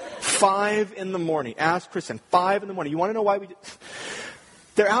 5 in the morning. Ask Kristen. 5 in the morning. You want to know why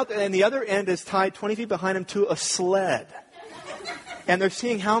they're out there, and the other end is tied 20 feet behind them to a sled. And they're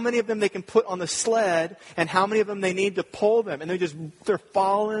seeing how many of them they can put on the sled and how many of them they need to pull them. And they're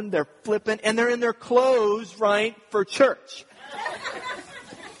falling, they're flipping, and they're in their clothes, right, for church.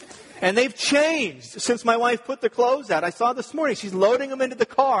 And they've changed since my wife put the clothes out. I saw this morning, she's loading them into the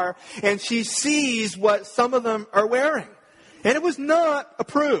car, and she sees what some of them are wearing. And it was not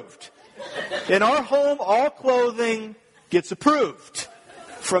approved. In our home, all clothing gets approved.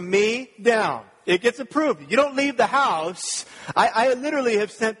 From me down. It gets approved. You don't leave the house. I literally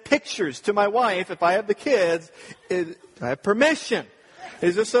have sent pictures to my wife, if I have the kids. I have permission.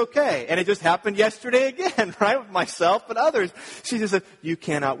 Is this okay? And it just happened yesterday again, right? With myself and others. She just said, you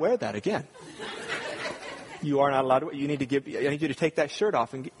cannot wear that again. You are not allowed to. I need you to take that shirt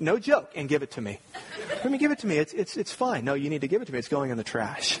off, and no joke, and give it to me. Let me give it to me. It's fine. No, you need to give it to me. It's going in the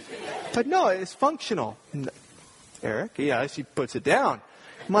trash. But no, it's functional. Eric, yeah, she puts it down.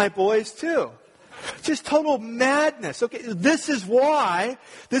 My boys too. Just total madness. Okay, this is why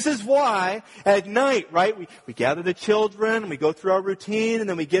at night, right, we gather the children, we go through our routine, and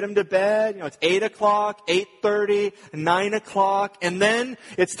then we get them to bed. It's 8 o'clock, 8:30, 9 o'clock, and then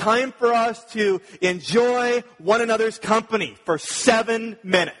it's time for us to enjoy one another's company for 7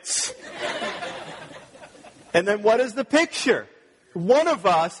 minutes. And then what is the picture? One of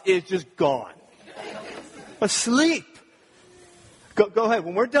us is just gone. Asleep. Go ahead.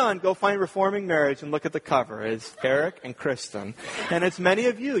 When we're done, go find Reforming Marriage and look at the cover. It's Eric and Kristen. And it's many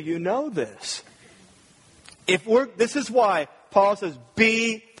of you. You know this. This is why Paul says,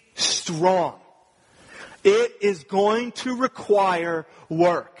 be strong. It is going to require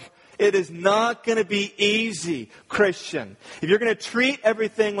work. It is not going to be easy, Christian. If you're going to treat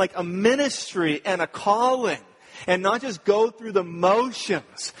everything like a ministry and a calling, and not just go through the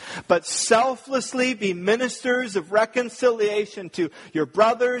motions, but selflessly be ministers of reconciliation to your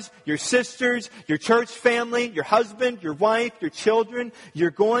brothers, your sisters, your church family, your husband, your wife, your children, you're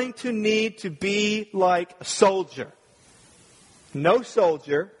going to need to be like a soldier. No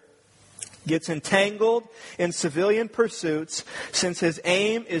soldier gets entangled in civilian pursuits, since his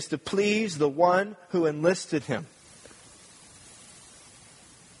aim is to please the one who enlisted him.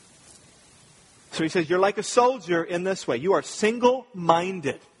 So he says, you're like a soldier in this way. You are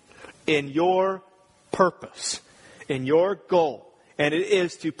single-minded in your purpose, in your goal, and it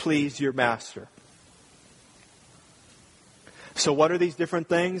is to please your master. So what are these different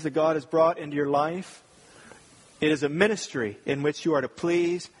things that God has brought into your life? It is a ministry in which you are to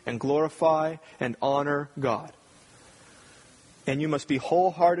please and glorify and honor God. And you must be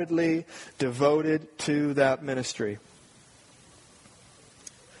wholeheartedly devoted to that ministry.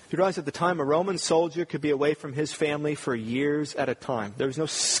 You realize at the time a Roman soldier could be away from his family for years at a time. There was no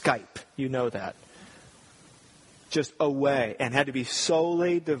Skype. You know that. Just away, and had to be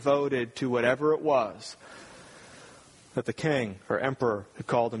solely devoted to whatever it was that the king or emperor had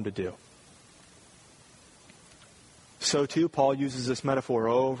called him to do. So too, Paul uses this metaphor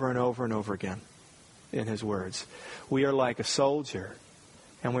over and over and over again in his words. We are like a soldier,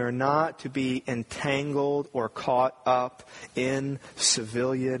 and we are not to be entangled or caught up in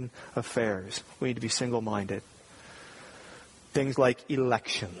civilian affairs. We need to be single-minded. Things like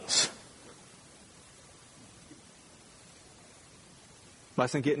elections.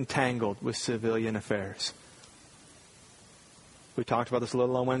 Mustn't get entangled with civilian affairs. We talked about this a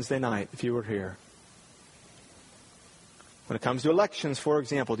little on Wednesday night, if you were here. When it comes to elections, for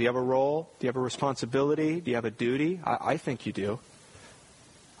example, do you have a role? Do you have a responsibility? Do you have a duty? I think you do.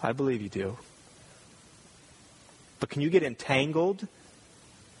 I believe you do. But can you get entangled?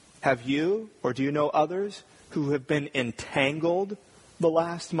 Have you, or do you know others who have been entangled the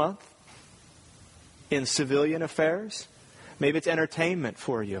last month in civilian affairs? Maybe it's entertainment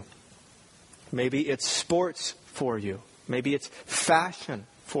for you. Maybe it's sports for you. Maybe it's fashion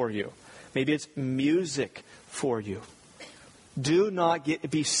for you. Maybe it's music for you. Do not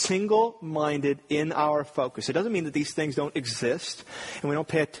be single-minded in our focus. It doesn't mean that these things don't exist and we don't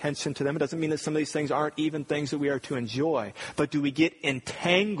pay attention to them. It doesn't mean that some of these things aren't even things that we are to enjoy. But do we get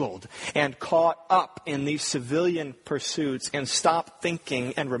entangled and caught up in these civilian pursuits and stop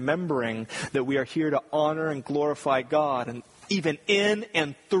thinking and remembering that we are here to honor and glorify God, and even in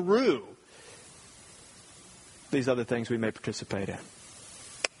and through these other things we may participate in?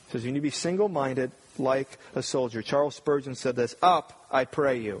 It says you need to be single-minded like a soldier. Charles Spurgeon said this, "Up, I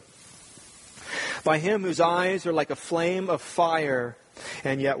pray you, by him whose eyes are like a flame of fire,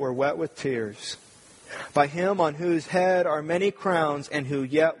 and yet were wet with tears. By him on whose head are many crowns, and who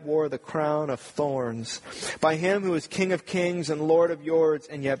yet wore the crown of thorns. By him who is King of kings and Lord of lords,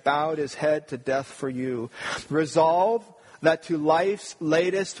 and yet bowed his head to death for you. Resolve that to life's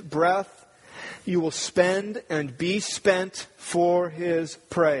latest breath you will spend and be spent for his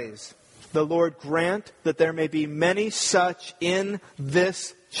praise. The Lord grant that there may be many such in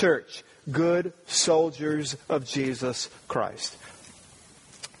this church, good soldiers of Jesus Christ."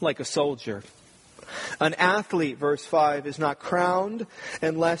 Like a soldier. An athlete, verse 5, is not crowned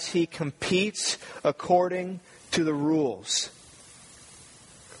unless he competes according to the rules.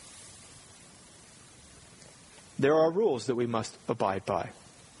 There are rules that we must abide by.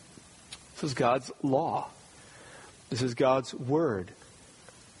 This is God's law. This is God's word.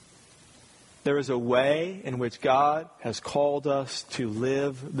 There is a way in which God has called us to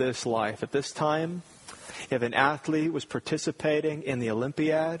live this life. At this time, if an athlete was participating in the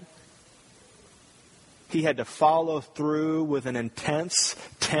Olympiad, he had to follow through with an intense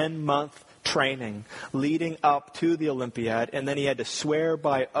 10-month training leading up to the Olympiad, and then he had to swear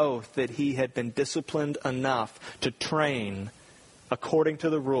by oath that he had been disciplined enough to train according to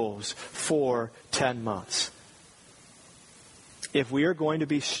the rules for 10 months. If we are going to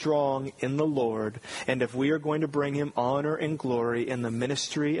be strong in the Lord, and if we are going to bring him honor and glory in the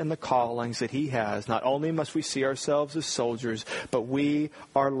ministry and the callings that he has, not only must we see ourselves as soldiers, but we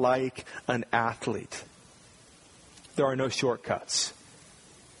are like an athlete. There are no shortcuts.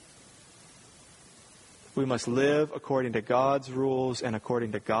 We must live according to God's rules and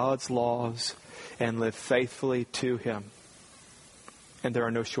according to God's laws and live faithfully to him. And there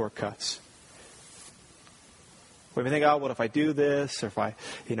are no shortcuts. We may think, oh, well, if I do this, or if I,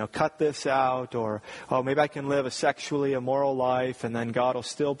 cut this out, or, oh, maybe I can live a sexually immoral life, and then God will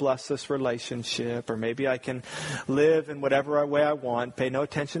still bless this relationship, or maybe I can live in whatever way I want, pay no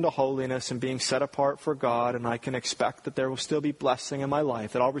attention to holiness and being set apart for God, and I can expect that there will still be blessing in my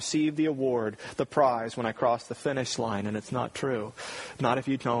life, that I'll receive the award, the prize when I cross the finish line, and it's not true. Not if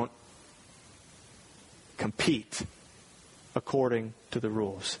you don't compete according to the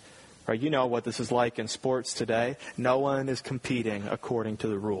rules. Right, you know what this is like in sports today. No one is competing according to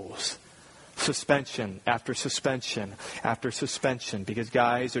the rules. Suspension after suspension after suspension, because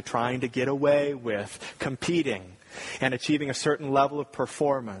guys are trying to get away with competing and achieving a certain level of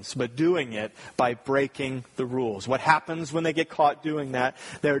performance, but doing it by breaking the rules. What happens when they get caught doing that?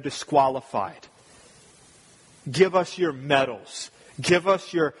 They're disqualified. Give us your medals. Give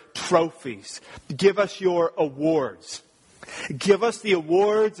us your trophies. Give us your awards. Give us the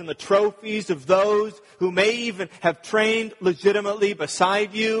awards and the trophies of those who may even have trained legitimately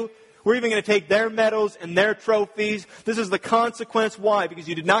beside you. We're even going to take their medals and their trophies. This is the consequence. Why? Because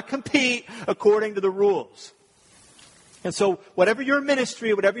you did not compete according to the rules. And so whatever your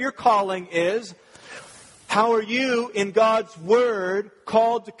ministry, whatever your calling is, how are you in God's Word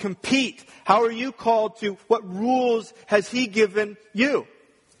called to compete? How are you called to, what rules has He given you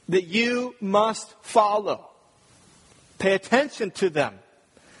that you must follow? Pay attention to them.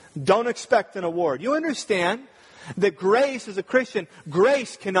 Don't expect an award. You understand that grace as a Christian,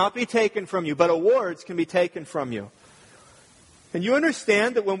 grace cannot be taken from you, but awards can be taken from you. And you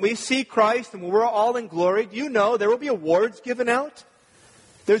understand that when we see Christ and when we're all in glory, do you know there will be awards given out?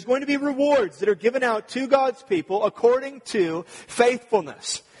 There's going to be rewards that are given out to God's people according to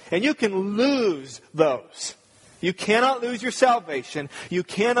faithfulness. And you can lose those. You cannot lose your salvation. You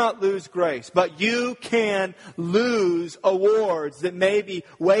cannot lose grace. But you can lose awards that may be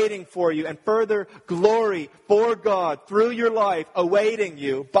waiting for you and further glory for God through your life awaiting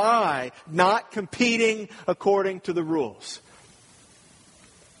you by not competing according to the rules.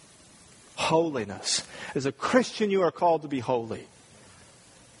 Holiness. As a Christian, you are called to be holy.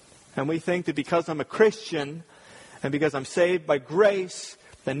 And we think that because I'm a Christian and because I'm saved by grace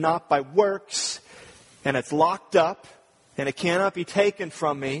and not by works, and it's locked up, and it cannot be taken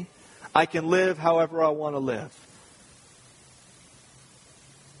from me, I can live however I want to live.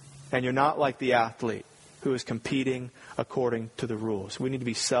 And you're not like the athlete who is competing according to the rules. We need to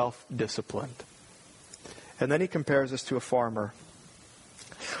be self-disciplined. And then he compares us to a farmer.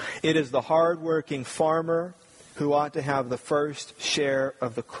 It is the hard-working farmer who ought to have the first share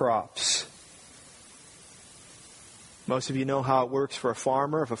of the crops. Most of you know how it works for a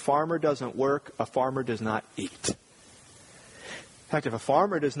farmer. If a farmer doesn't work, a farmer does not eat. In fact, if a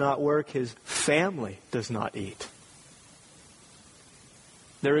farmer does not work, his family does not eat.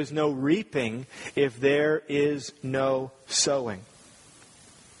 There is no reaping if there is no sowing.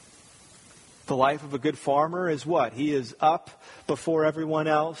 The life of a good farmer is what? He is up before everyone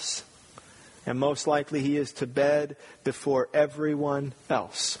else, and most likely he is to bed before everyone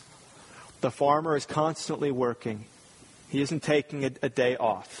else. The farmer is constantly working. He isn't taking a day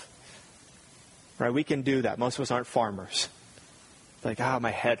off. Right? We can do that. Most of us aren't farmers. Like,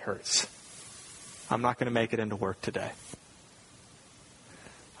 my head hurts. I'm not going to make it into work today.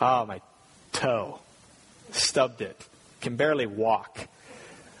 My toe. Stubbed it. Can barely walk.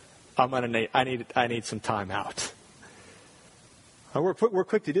 I need some time out. We're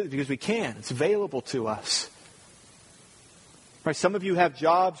quick to do it because we can. It's available to us. Right? Some of you have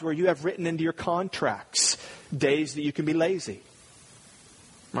jobs where you have written into your contracts days that you can be lazy.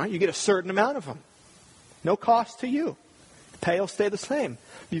 Right? You get a certain amount of them. No cost to you. The pay will stay the same.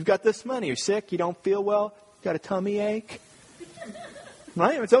 You've got this money. You're sick. You don't feel well. You got a tummy ache.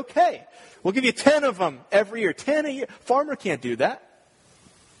 Right? It's okay. We'll give you 10 of them every year. 10 a year. Farmer can't do that.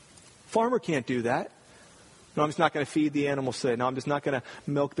 Farmer can't do that. No, I'm just not going to feed the animals today. No, I'm just not going to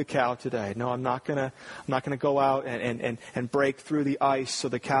milk the cow today. No, I'm not going to go out and break through the ice so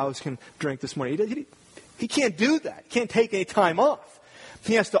the cows can drink this morning. He can't do that. He can't take any time off.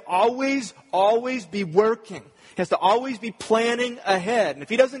 He has to always be working. He has to always be planning ahead. And if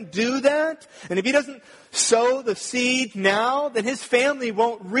he doesn't do that, and if he doesn't sow the seed now, then his family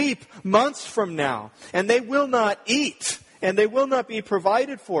won't reap months from now. And they will not eat. And they will not be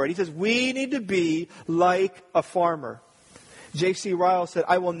provided for it. He says, we need to be like a farmer. J.C. Ryle said,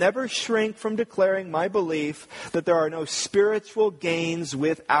 I will never shrink from declaring my belief that there are no spiritual gains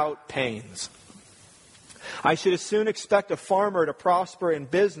without pains. I should as soon expect a farmer to prosper in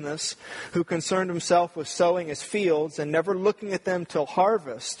business who concerned himself with sowing his fields and never looking at them till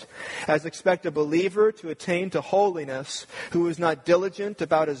harvest, as expect a believer to attain to holiness who is not diligent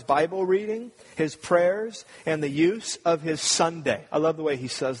about his Bible reading, his prayers, and the use of his Sunday. I love the way he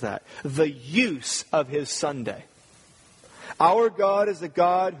says that. The use of his Sunday. Our God is a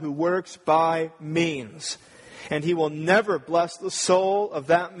God who works by means. And he will never bless the soul of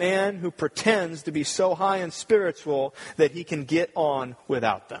that man who pretends to be so high and spiritual that he can get on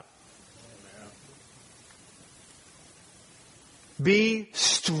without them. Be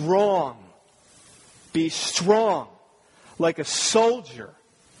strong. Be strong. Like a soldier.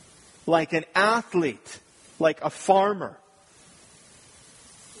 Like an athlete. Like a farmer.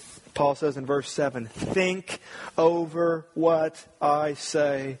 Paul says in verse 7, think over what I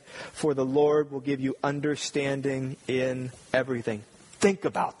say, for the Lord will give you understanding in everything. Think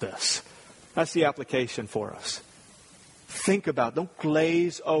about this. That's the application for us. Think about it. Don't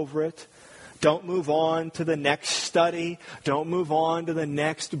glaze over it. Don't move on to the next study. Don't move on to the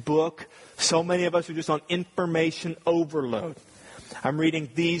next book. So many of us are just on information overload. I'm reading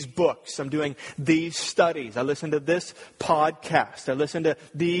these books. I'm doing these studies. I listen to this podcast. I listen to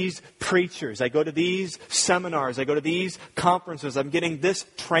these preachers. I go to these seminars. I go to these conferences. I'm getting this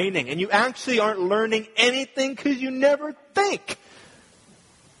training. And you actually aren't learning anything because you never think.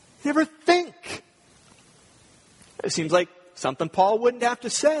 You never think. It seems like something Paul wouldn't have to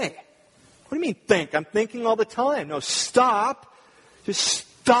say. What do you mean think? I'm thinking all the time. No, stop. Just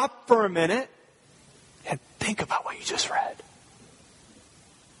stop for a minute and think about what you just read.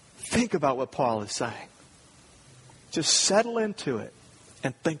 Think about what Paul is saying. Just settle into it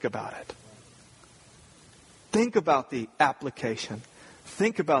and think about it. Think about the application.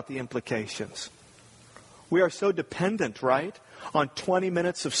 Think about the implications. We are so dependent, right, on 20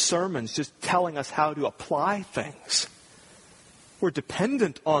 minutes of sermons just telling us how to apply things. We're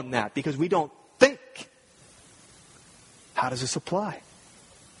dependent on that because we don't think. How does this apply?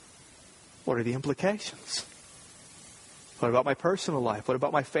 What are the implications? What about my personal life? What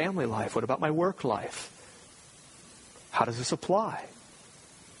about my family life? What about my work life? How does this apply?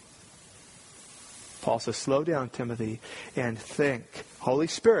 Paul says, slow down, Timothy, and think. Holy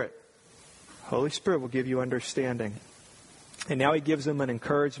Spirit will give you understanding. And now he gives him an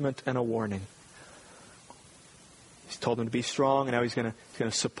encouragement and a warning. He's told him to be strong, and now he's going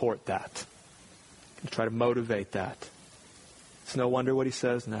to support that. And try to motivate that. It's no wonder what he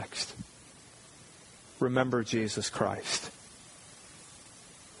says next. Remember Jesus Christ,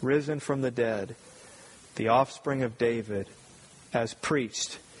 risen from the dead, the offspring of David, as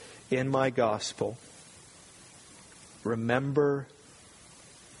preached in my gospel. Remember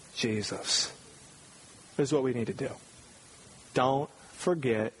Jesus. This is what we need to do. Don't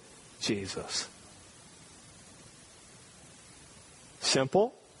forget Jesus.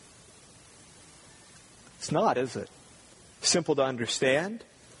 Simple? It's not, is it? Simple to understand,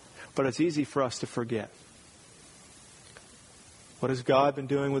 but it's easy for us to forget. What has God been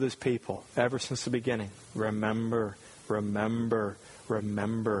doing with His people ever since the beginning? Remember, remember,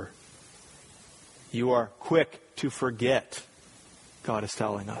 remember. You are quick to forget, God is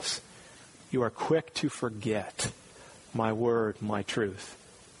telling us. You are quick to forget my word, my truth.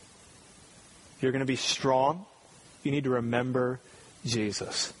 If you're going to be strong, you need to remember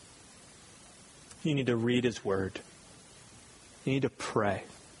Jesus. You need to read His word. You need to pray.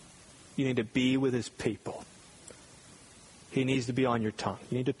 You need to be with His people. He needs to be on your tongue.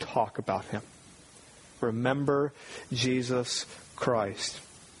 You need to talk about Him. Remember Jesus Christ,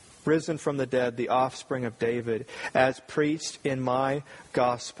 risen from the dead, the offspring of David, as preached in my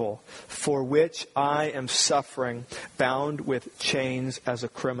gospel, for which I am suffering, bound with chains as a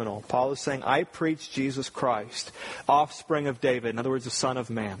criminal. Paul is saying, I preach Jesus Christ, offspring of David, in other words, the Son of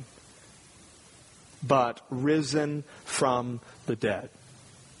Man, but risen from the dead.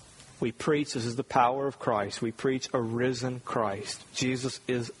 We preach, this is the power of Christ, we preach a risen Christ. Jesus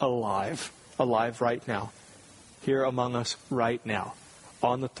is alive right now, here among us right now,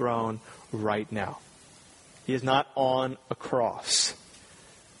 on the throne right now. He is not on a cross.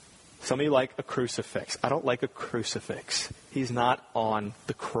 Some of you like a crucifix. I don't like a crucifix. He's not on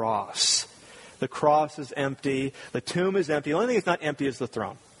the cross. The cross is empty. The tomb is empty. The only thing that's not empty is the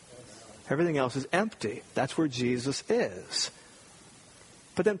throne. Everything else is empty. That's where Jesus is.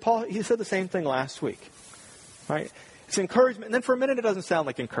 But then Paul, he said the same thing last week. Right? It's encouragement. And then for a minute it doesn't sound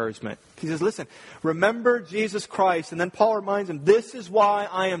like encouragement. He says, listen, remember Jesus Christ. And then Paul reminds him, this is why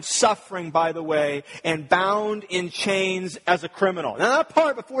I am suffering, by the way, and bound in chains as a criminal. Now that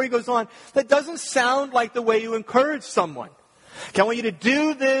part, before he goes on, that doesn't sound like the way you encourage someone. Okay, I want you to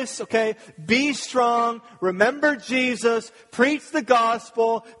do this, okay? Be strong, remember Jesus, preach the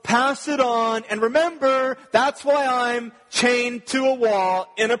gospel, pass it on, and remember, that's why I'm chained to a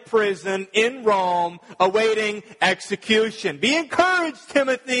wall in a prison in Rome, awaiting execution. Be encouraged,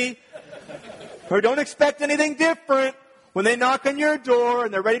 Timothy. Or don't expect anything different. When they knock on your door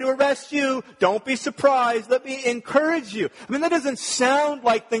and they're ready to arrest you, don't be surprised. Let me encourage you. I mean, that doesn't sound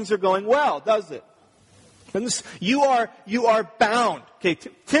like things are going well, does it? And this, you are bound. Okay,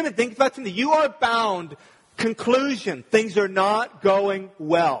 Timothy, think about Timothy. You are bound. Conclusion, things are not going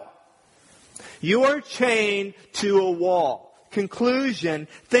well. You are chained to a wall. Conclusion,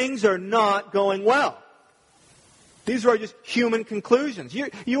 things are not going well. These are just human conclusions.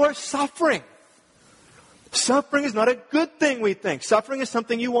 You are suffering. Suffering is not a good thing, we think. Suffering is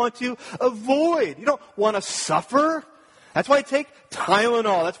something you want to avoid. You don't want to suffer. That's why I take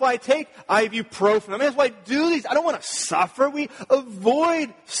Tylenol. That's why I take ibuprofen. I mean, that's why I do these. I don't want to suffer. We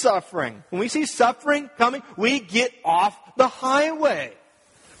avoid suffering. When we see suffering coming, we get off the highway.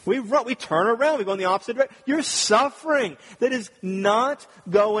 We run, we turn around, we go in the opposite direction. You're suffering. That is not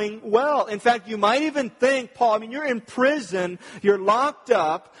going well. In fact, you might even think, Paul, I mean, you're in prison, you're locked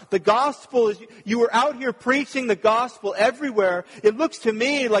up, the gospel is, you were out here preaching the gospel everywhere. It looks to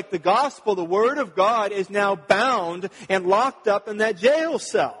me like the gospel, the word of God, is now bound and locked up in that jail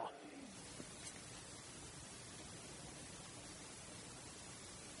cell.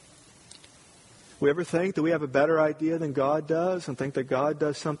 We ever think that we have a better idea than God does and think that God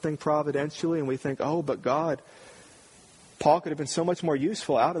does something providentially and we think, oh, but God, Paul could have been so much more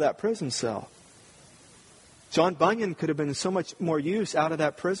useful out of that prison cell. John Bunyan could have been so much more use out of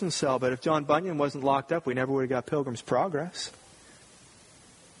that prison cell, but if John Bunyan wasn't locked up, we never would have got Pilgrim's Progress.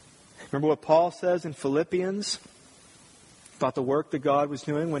 Remember what Paul says in Philippians about the work that God was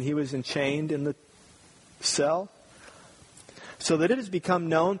doing when he was enchained in the cell? So that it has become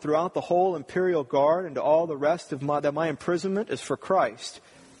known throughout the whole imperial guard and to all the rest of that my imprisonment is for Christ.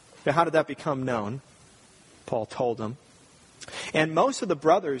 Now, how did that become known? Paul told them. And most of the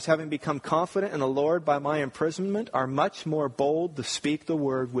brothers, having become confident in the Lord by my imprisonment, are much more bold to speak the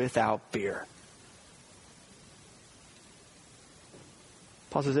word without fear.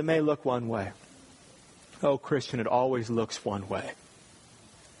 Paul says, it may look one way. Oh, Christian, it always looks one way.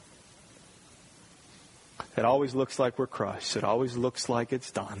 It always looks like we're crushed. It always looks like it's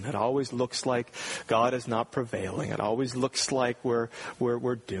done. It always looks like God is not prevailing. It always looks like we're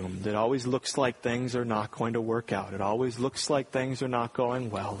doomed. It always looks like things are not going to work out. It always looks like things are not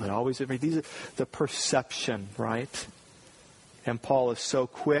going well. These are the perception, right? And Paul is so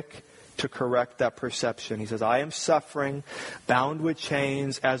quick to correct that perception. He says, I am suffering, bound with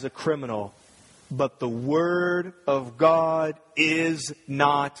chains as a criminal, but the word of God is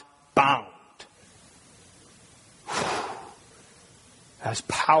not bound. That's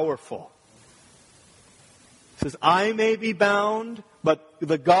powerful. It says, I may be bound, but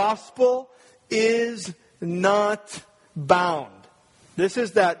the gospel is not bound. This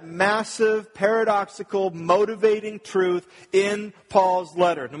is that massive, paradoxical, motivating truth in Paul's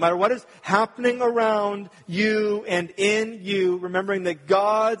letter. No matter what is happening around you and in you, remembering that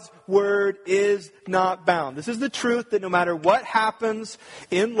God's word is not bound. This is the truth that no matter what happens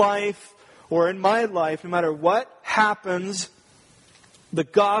in life or in my life, no matter what happens, the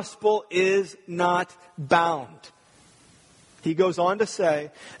gospel is not bound. He goes on to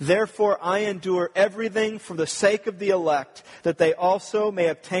say, therefore I endure everything for the sake of the elect, that they also may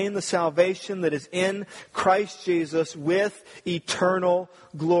obtain the salvation that is in Christ Jesus with eternal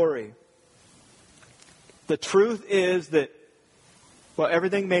glory. The truth is that while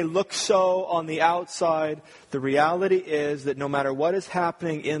everything may look so on the outside, the reality is that no matter what is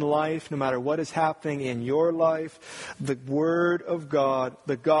happening in life, no matter what is happening in your life, the Word of God,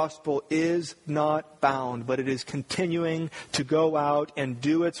 the gospel, is not bound, but it is continuing to go out and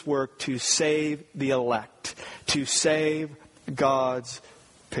do its work to save the elect, to save God's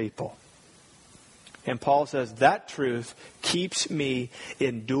people. And Paul says that truth keeps me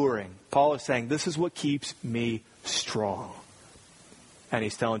enduring. Paul is saying this is what keeps me strong. And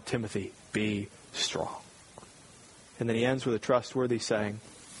he's telling Timothy, be strong. And then he ends with a trustworthy saying,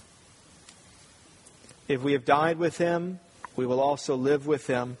 if we have died with him, we will also live with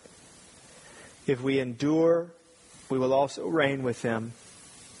him. If we endure, we will also reign with him.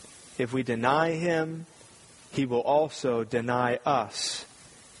 If we deny him, he will also deny us.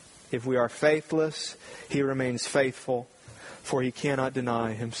 If we are faithless, he remains faithful, for he cannot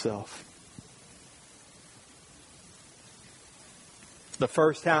deny himself. The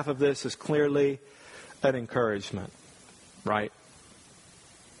first half of this is clearly an encouragement, right?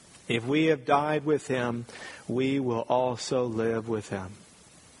 If we have died with him, we will also live with him.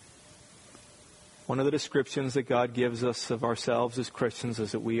 One of the descriptions that God gives us of ourselves as Christians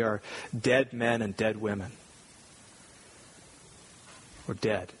is that we are dead men and dead women. We're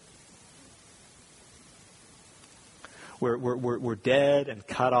dead. We're dead and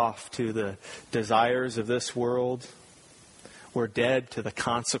cut off to the desires of this world. We're dead to the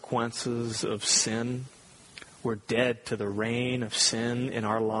consequences of sin. We're dead to the reign of sin in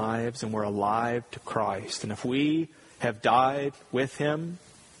our lives, and we're alive to Christ. And if we have died with him,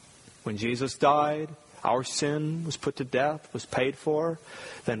 when Jesus died, our sin was put to death, was paid for,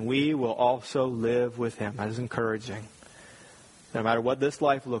 then we will also live with him. That is encouraging. No matter what this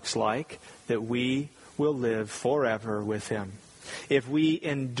life looks like, that we will live forever with him. If we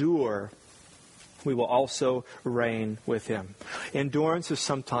endure, we will also reign with him. Endurance is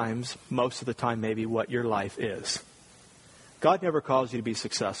sometimes, most of the time, maybe what your life is. God never calls you to be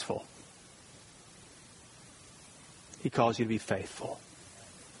successful. He calls you to be faithful.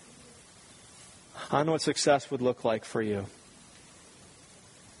 I don't know what success would look like for you.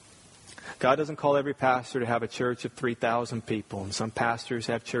 God doesn't call every pastor to have a church of 3,000 people, and some pastors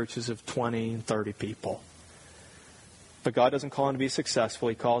have churches of 20 and 30 people. But God doesn't call them to be successful.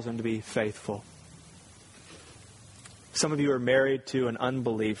 He calls them to be faithful. Some of you are married to an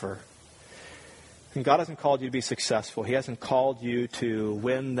unbeliever. And God hasn't called you to be successful. He hasn't called you to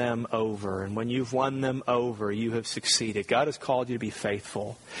win them over. And when you've won them over, you have succeeded. God has called you to be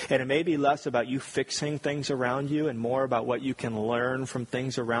faithful. And it may be less about you fixing things around you and more about what you can learn from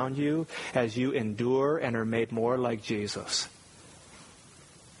things around you as you endure and are made more like Jesus.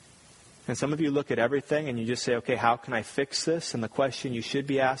 And some of you look at everything and you just say, okay, how can I fix this? And the question you should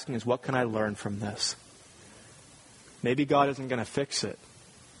be asking is, what can I learn from this? Maybe God isn't going to fix it.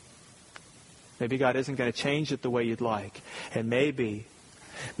 Maybe God isn't going to change it the way you'd like. And maybe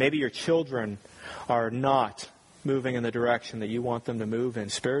your children are not moving in the direction that you want them to move in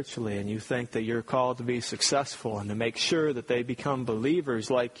spiritually, and you think that you're called to be successful and to make sure that they become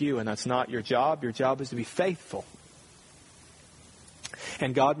believers like you, and that's not your job. Your job is to be faithful.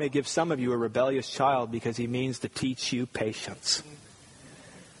 And God may give some of you a rebellious child because He means to teach you patience.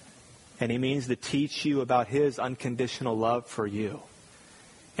 And He means to teach you about His unconditional love for you.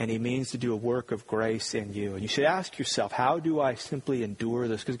 And He means to do a work of grace in you. And you should ask yourself, how do I simply endure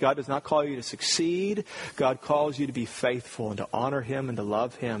this? Because God does not call you to succeed. God calls you to be faithful and to honor Him and to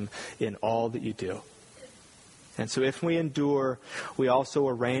love Him in all that you do. And so if we endure, we also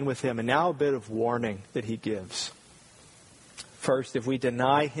will reign with Him. And now a bit of warning that He gives. First, if we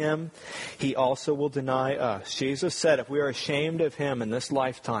deny Him, He also will deny us. Jesus said if we are ashamed of Him in this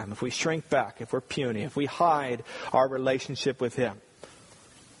lifetime, if we shrink back, if we're puny, if we hide our relationship with Him,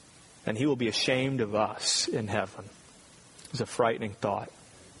 then He will be ashamed of us in heaven. It's a frightening thought.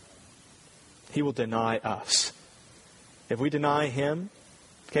 He will deny us. If we deny Him,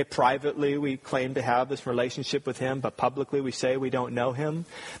 privately we claim to have this relationship with Him, but publicly we say we don't know Him,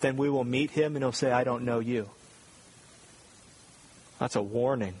 then we will meet Him and He'll say, I don't know you. That's a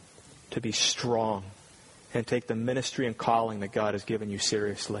warning to be strong and take the ministry and calling that God has given you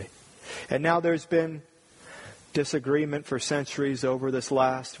seriously. And now there's been disagreement for centuries over this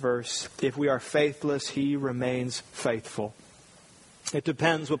last verse. If we are faithless, He remains faithful. It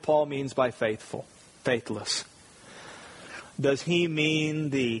depends what Paul means by faithful, faithless. Does he mean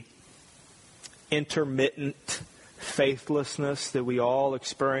the intermittent faithlessness that we all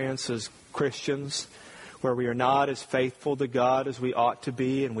experience as Christians, where we are not as faithful to God as we ought to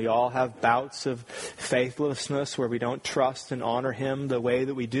be, and we all have bouts of faithlessness where we don't trust and honor Him the way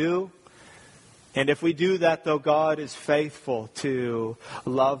that we do? And if we do that, though, God is faithful to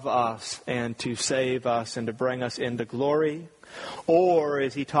love us and to save us and to bring us into glory? Or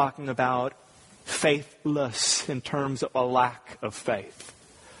is He talking about faithless in terms of a lack of faith?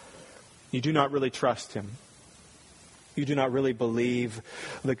 You do not really trust Him. You do not really believe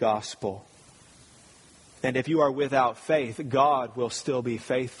the gospel. And if you are without faith, God will still be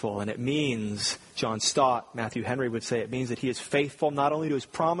faithful. And it means, John Stott, Matthew Henry would say, it means that He is faithful not only to His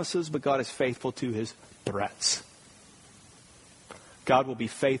promises, but God is faithful to His threats. God will be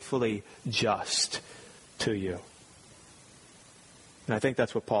faithfully just to you. And I think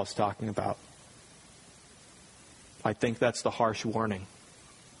that's what Paul's talking about. I think that's the harsh warning.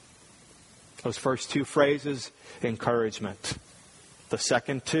 Those first two phrases, encouragement. The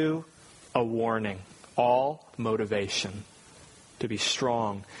second two, a warning. All motivation to be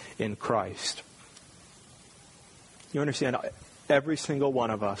strong in Christ. You understand, every single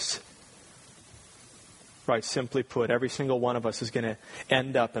one of us, right, simply put, every single one of us is going to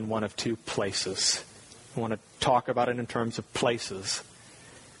end up in one of two places. I want to talk about it in terms of places.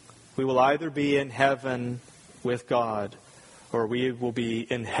 We will either be in heaven with God, or we will be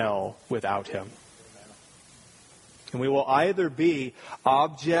in hell without Him. And we will either be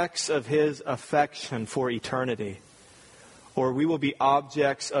objects of His affection for eternity, or we will be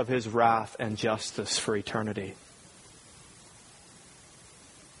objects of His wrath and justice for eternity.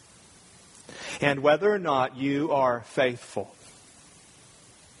 And whether or not you are faithful,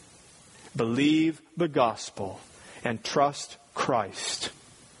 believe the gospel, and trust Christ,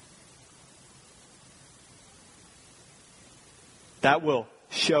 that will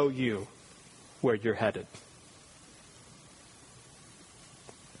show you where you're headed.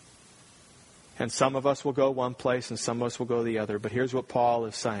 And some of us will go one place and some of us will go the other. But here's what Paul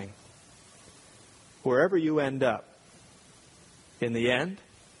is saying. Wherever you end up, in the end,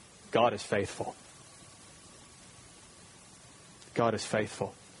 God is faithful. God is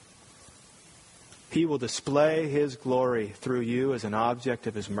faithful. He will display His glory through you as an object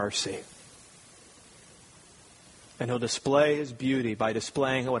of His mercy. And He'll display His beauty by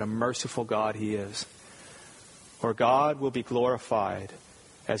displaying what a merciful God He is. Or God will be glorified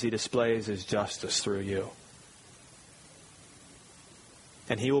as He displays His justice through you.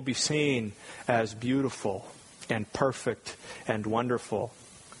 And He will be seen as beautiful and perfect and wonderful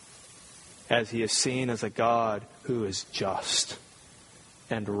as He is seen as a God who is just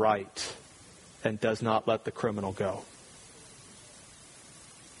and right and does not let the criminal go.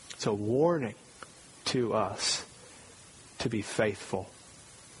 It's a warning to us to be faithful.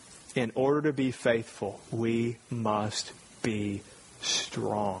 In order to be faithful, we must be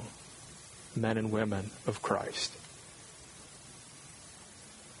strong men and women of Christ.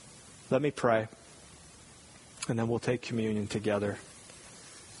 Let me pray, and then we'll take communion together,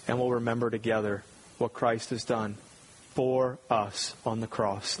 and we'll remember together what Christ has done for us on the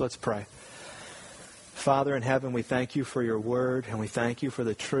cross. Let's pray. Father in heaven, we thank you for your word, and we thank you for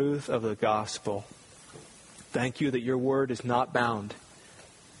the truth of the gospel. Thank you that your word is not bound.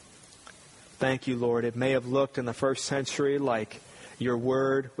 Thank you, Lord. It may have looked in the first century like your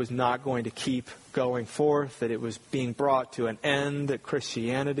word was not going to keep going forth, that it was being brought to an end, that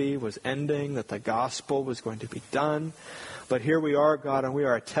Christianity was ending, that the gospel was going to be done. But here we are, God, and we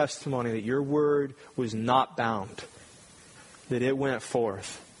are a testimony that your word was not bound, that it went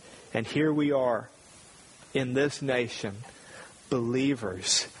forth. And here we are in this nation,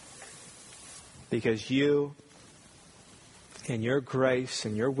 believers, because you, in your grace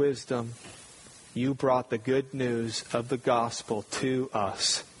and your wisdom, you brought the good news of the gospel to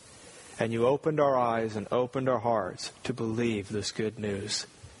us. And you opened our eyes and opened our hearts to believe this good news.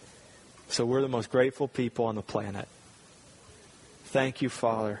 So we're the most grateful people on the planet. Thank you,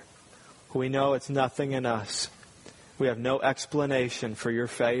 Father. We know it's nothing in us. We have no explanation for your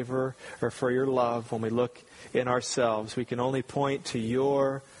favor or for your love when we look in ourselves. We can only point to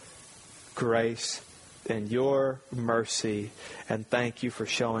your grace and your mercy, and thank you for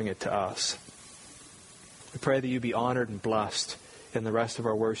showing it to us. We pray that you be honored and blessed in the rest of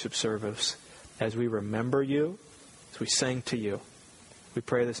our worship service as we remember you, as we sing to you. We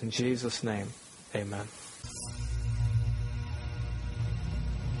pray this in Jesus' name. Amen.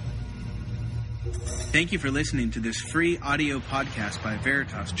 Thank you for listening to this free audio podcast by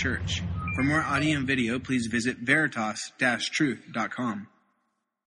Veritas Church. For more audio and video, please visit veritas-truth.com.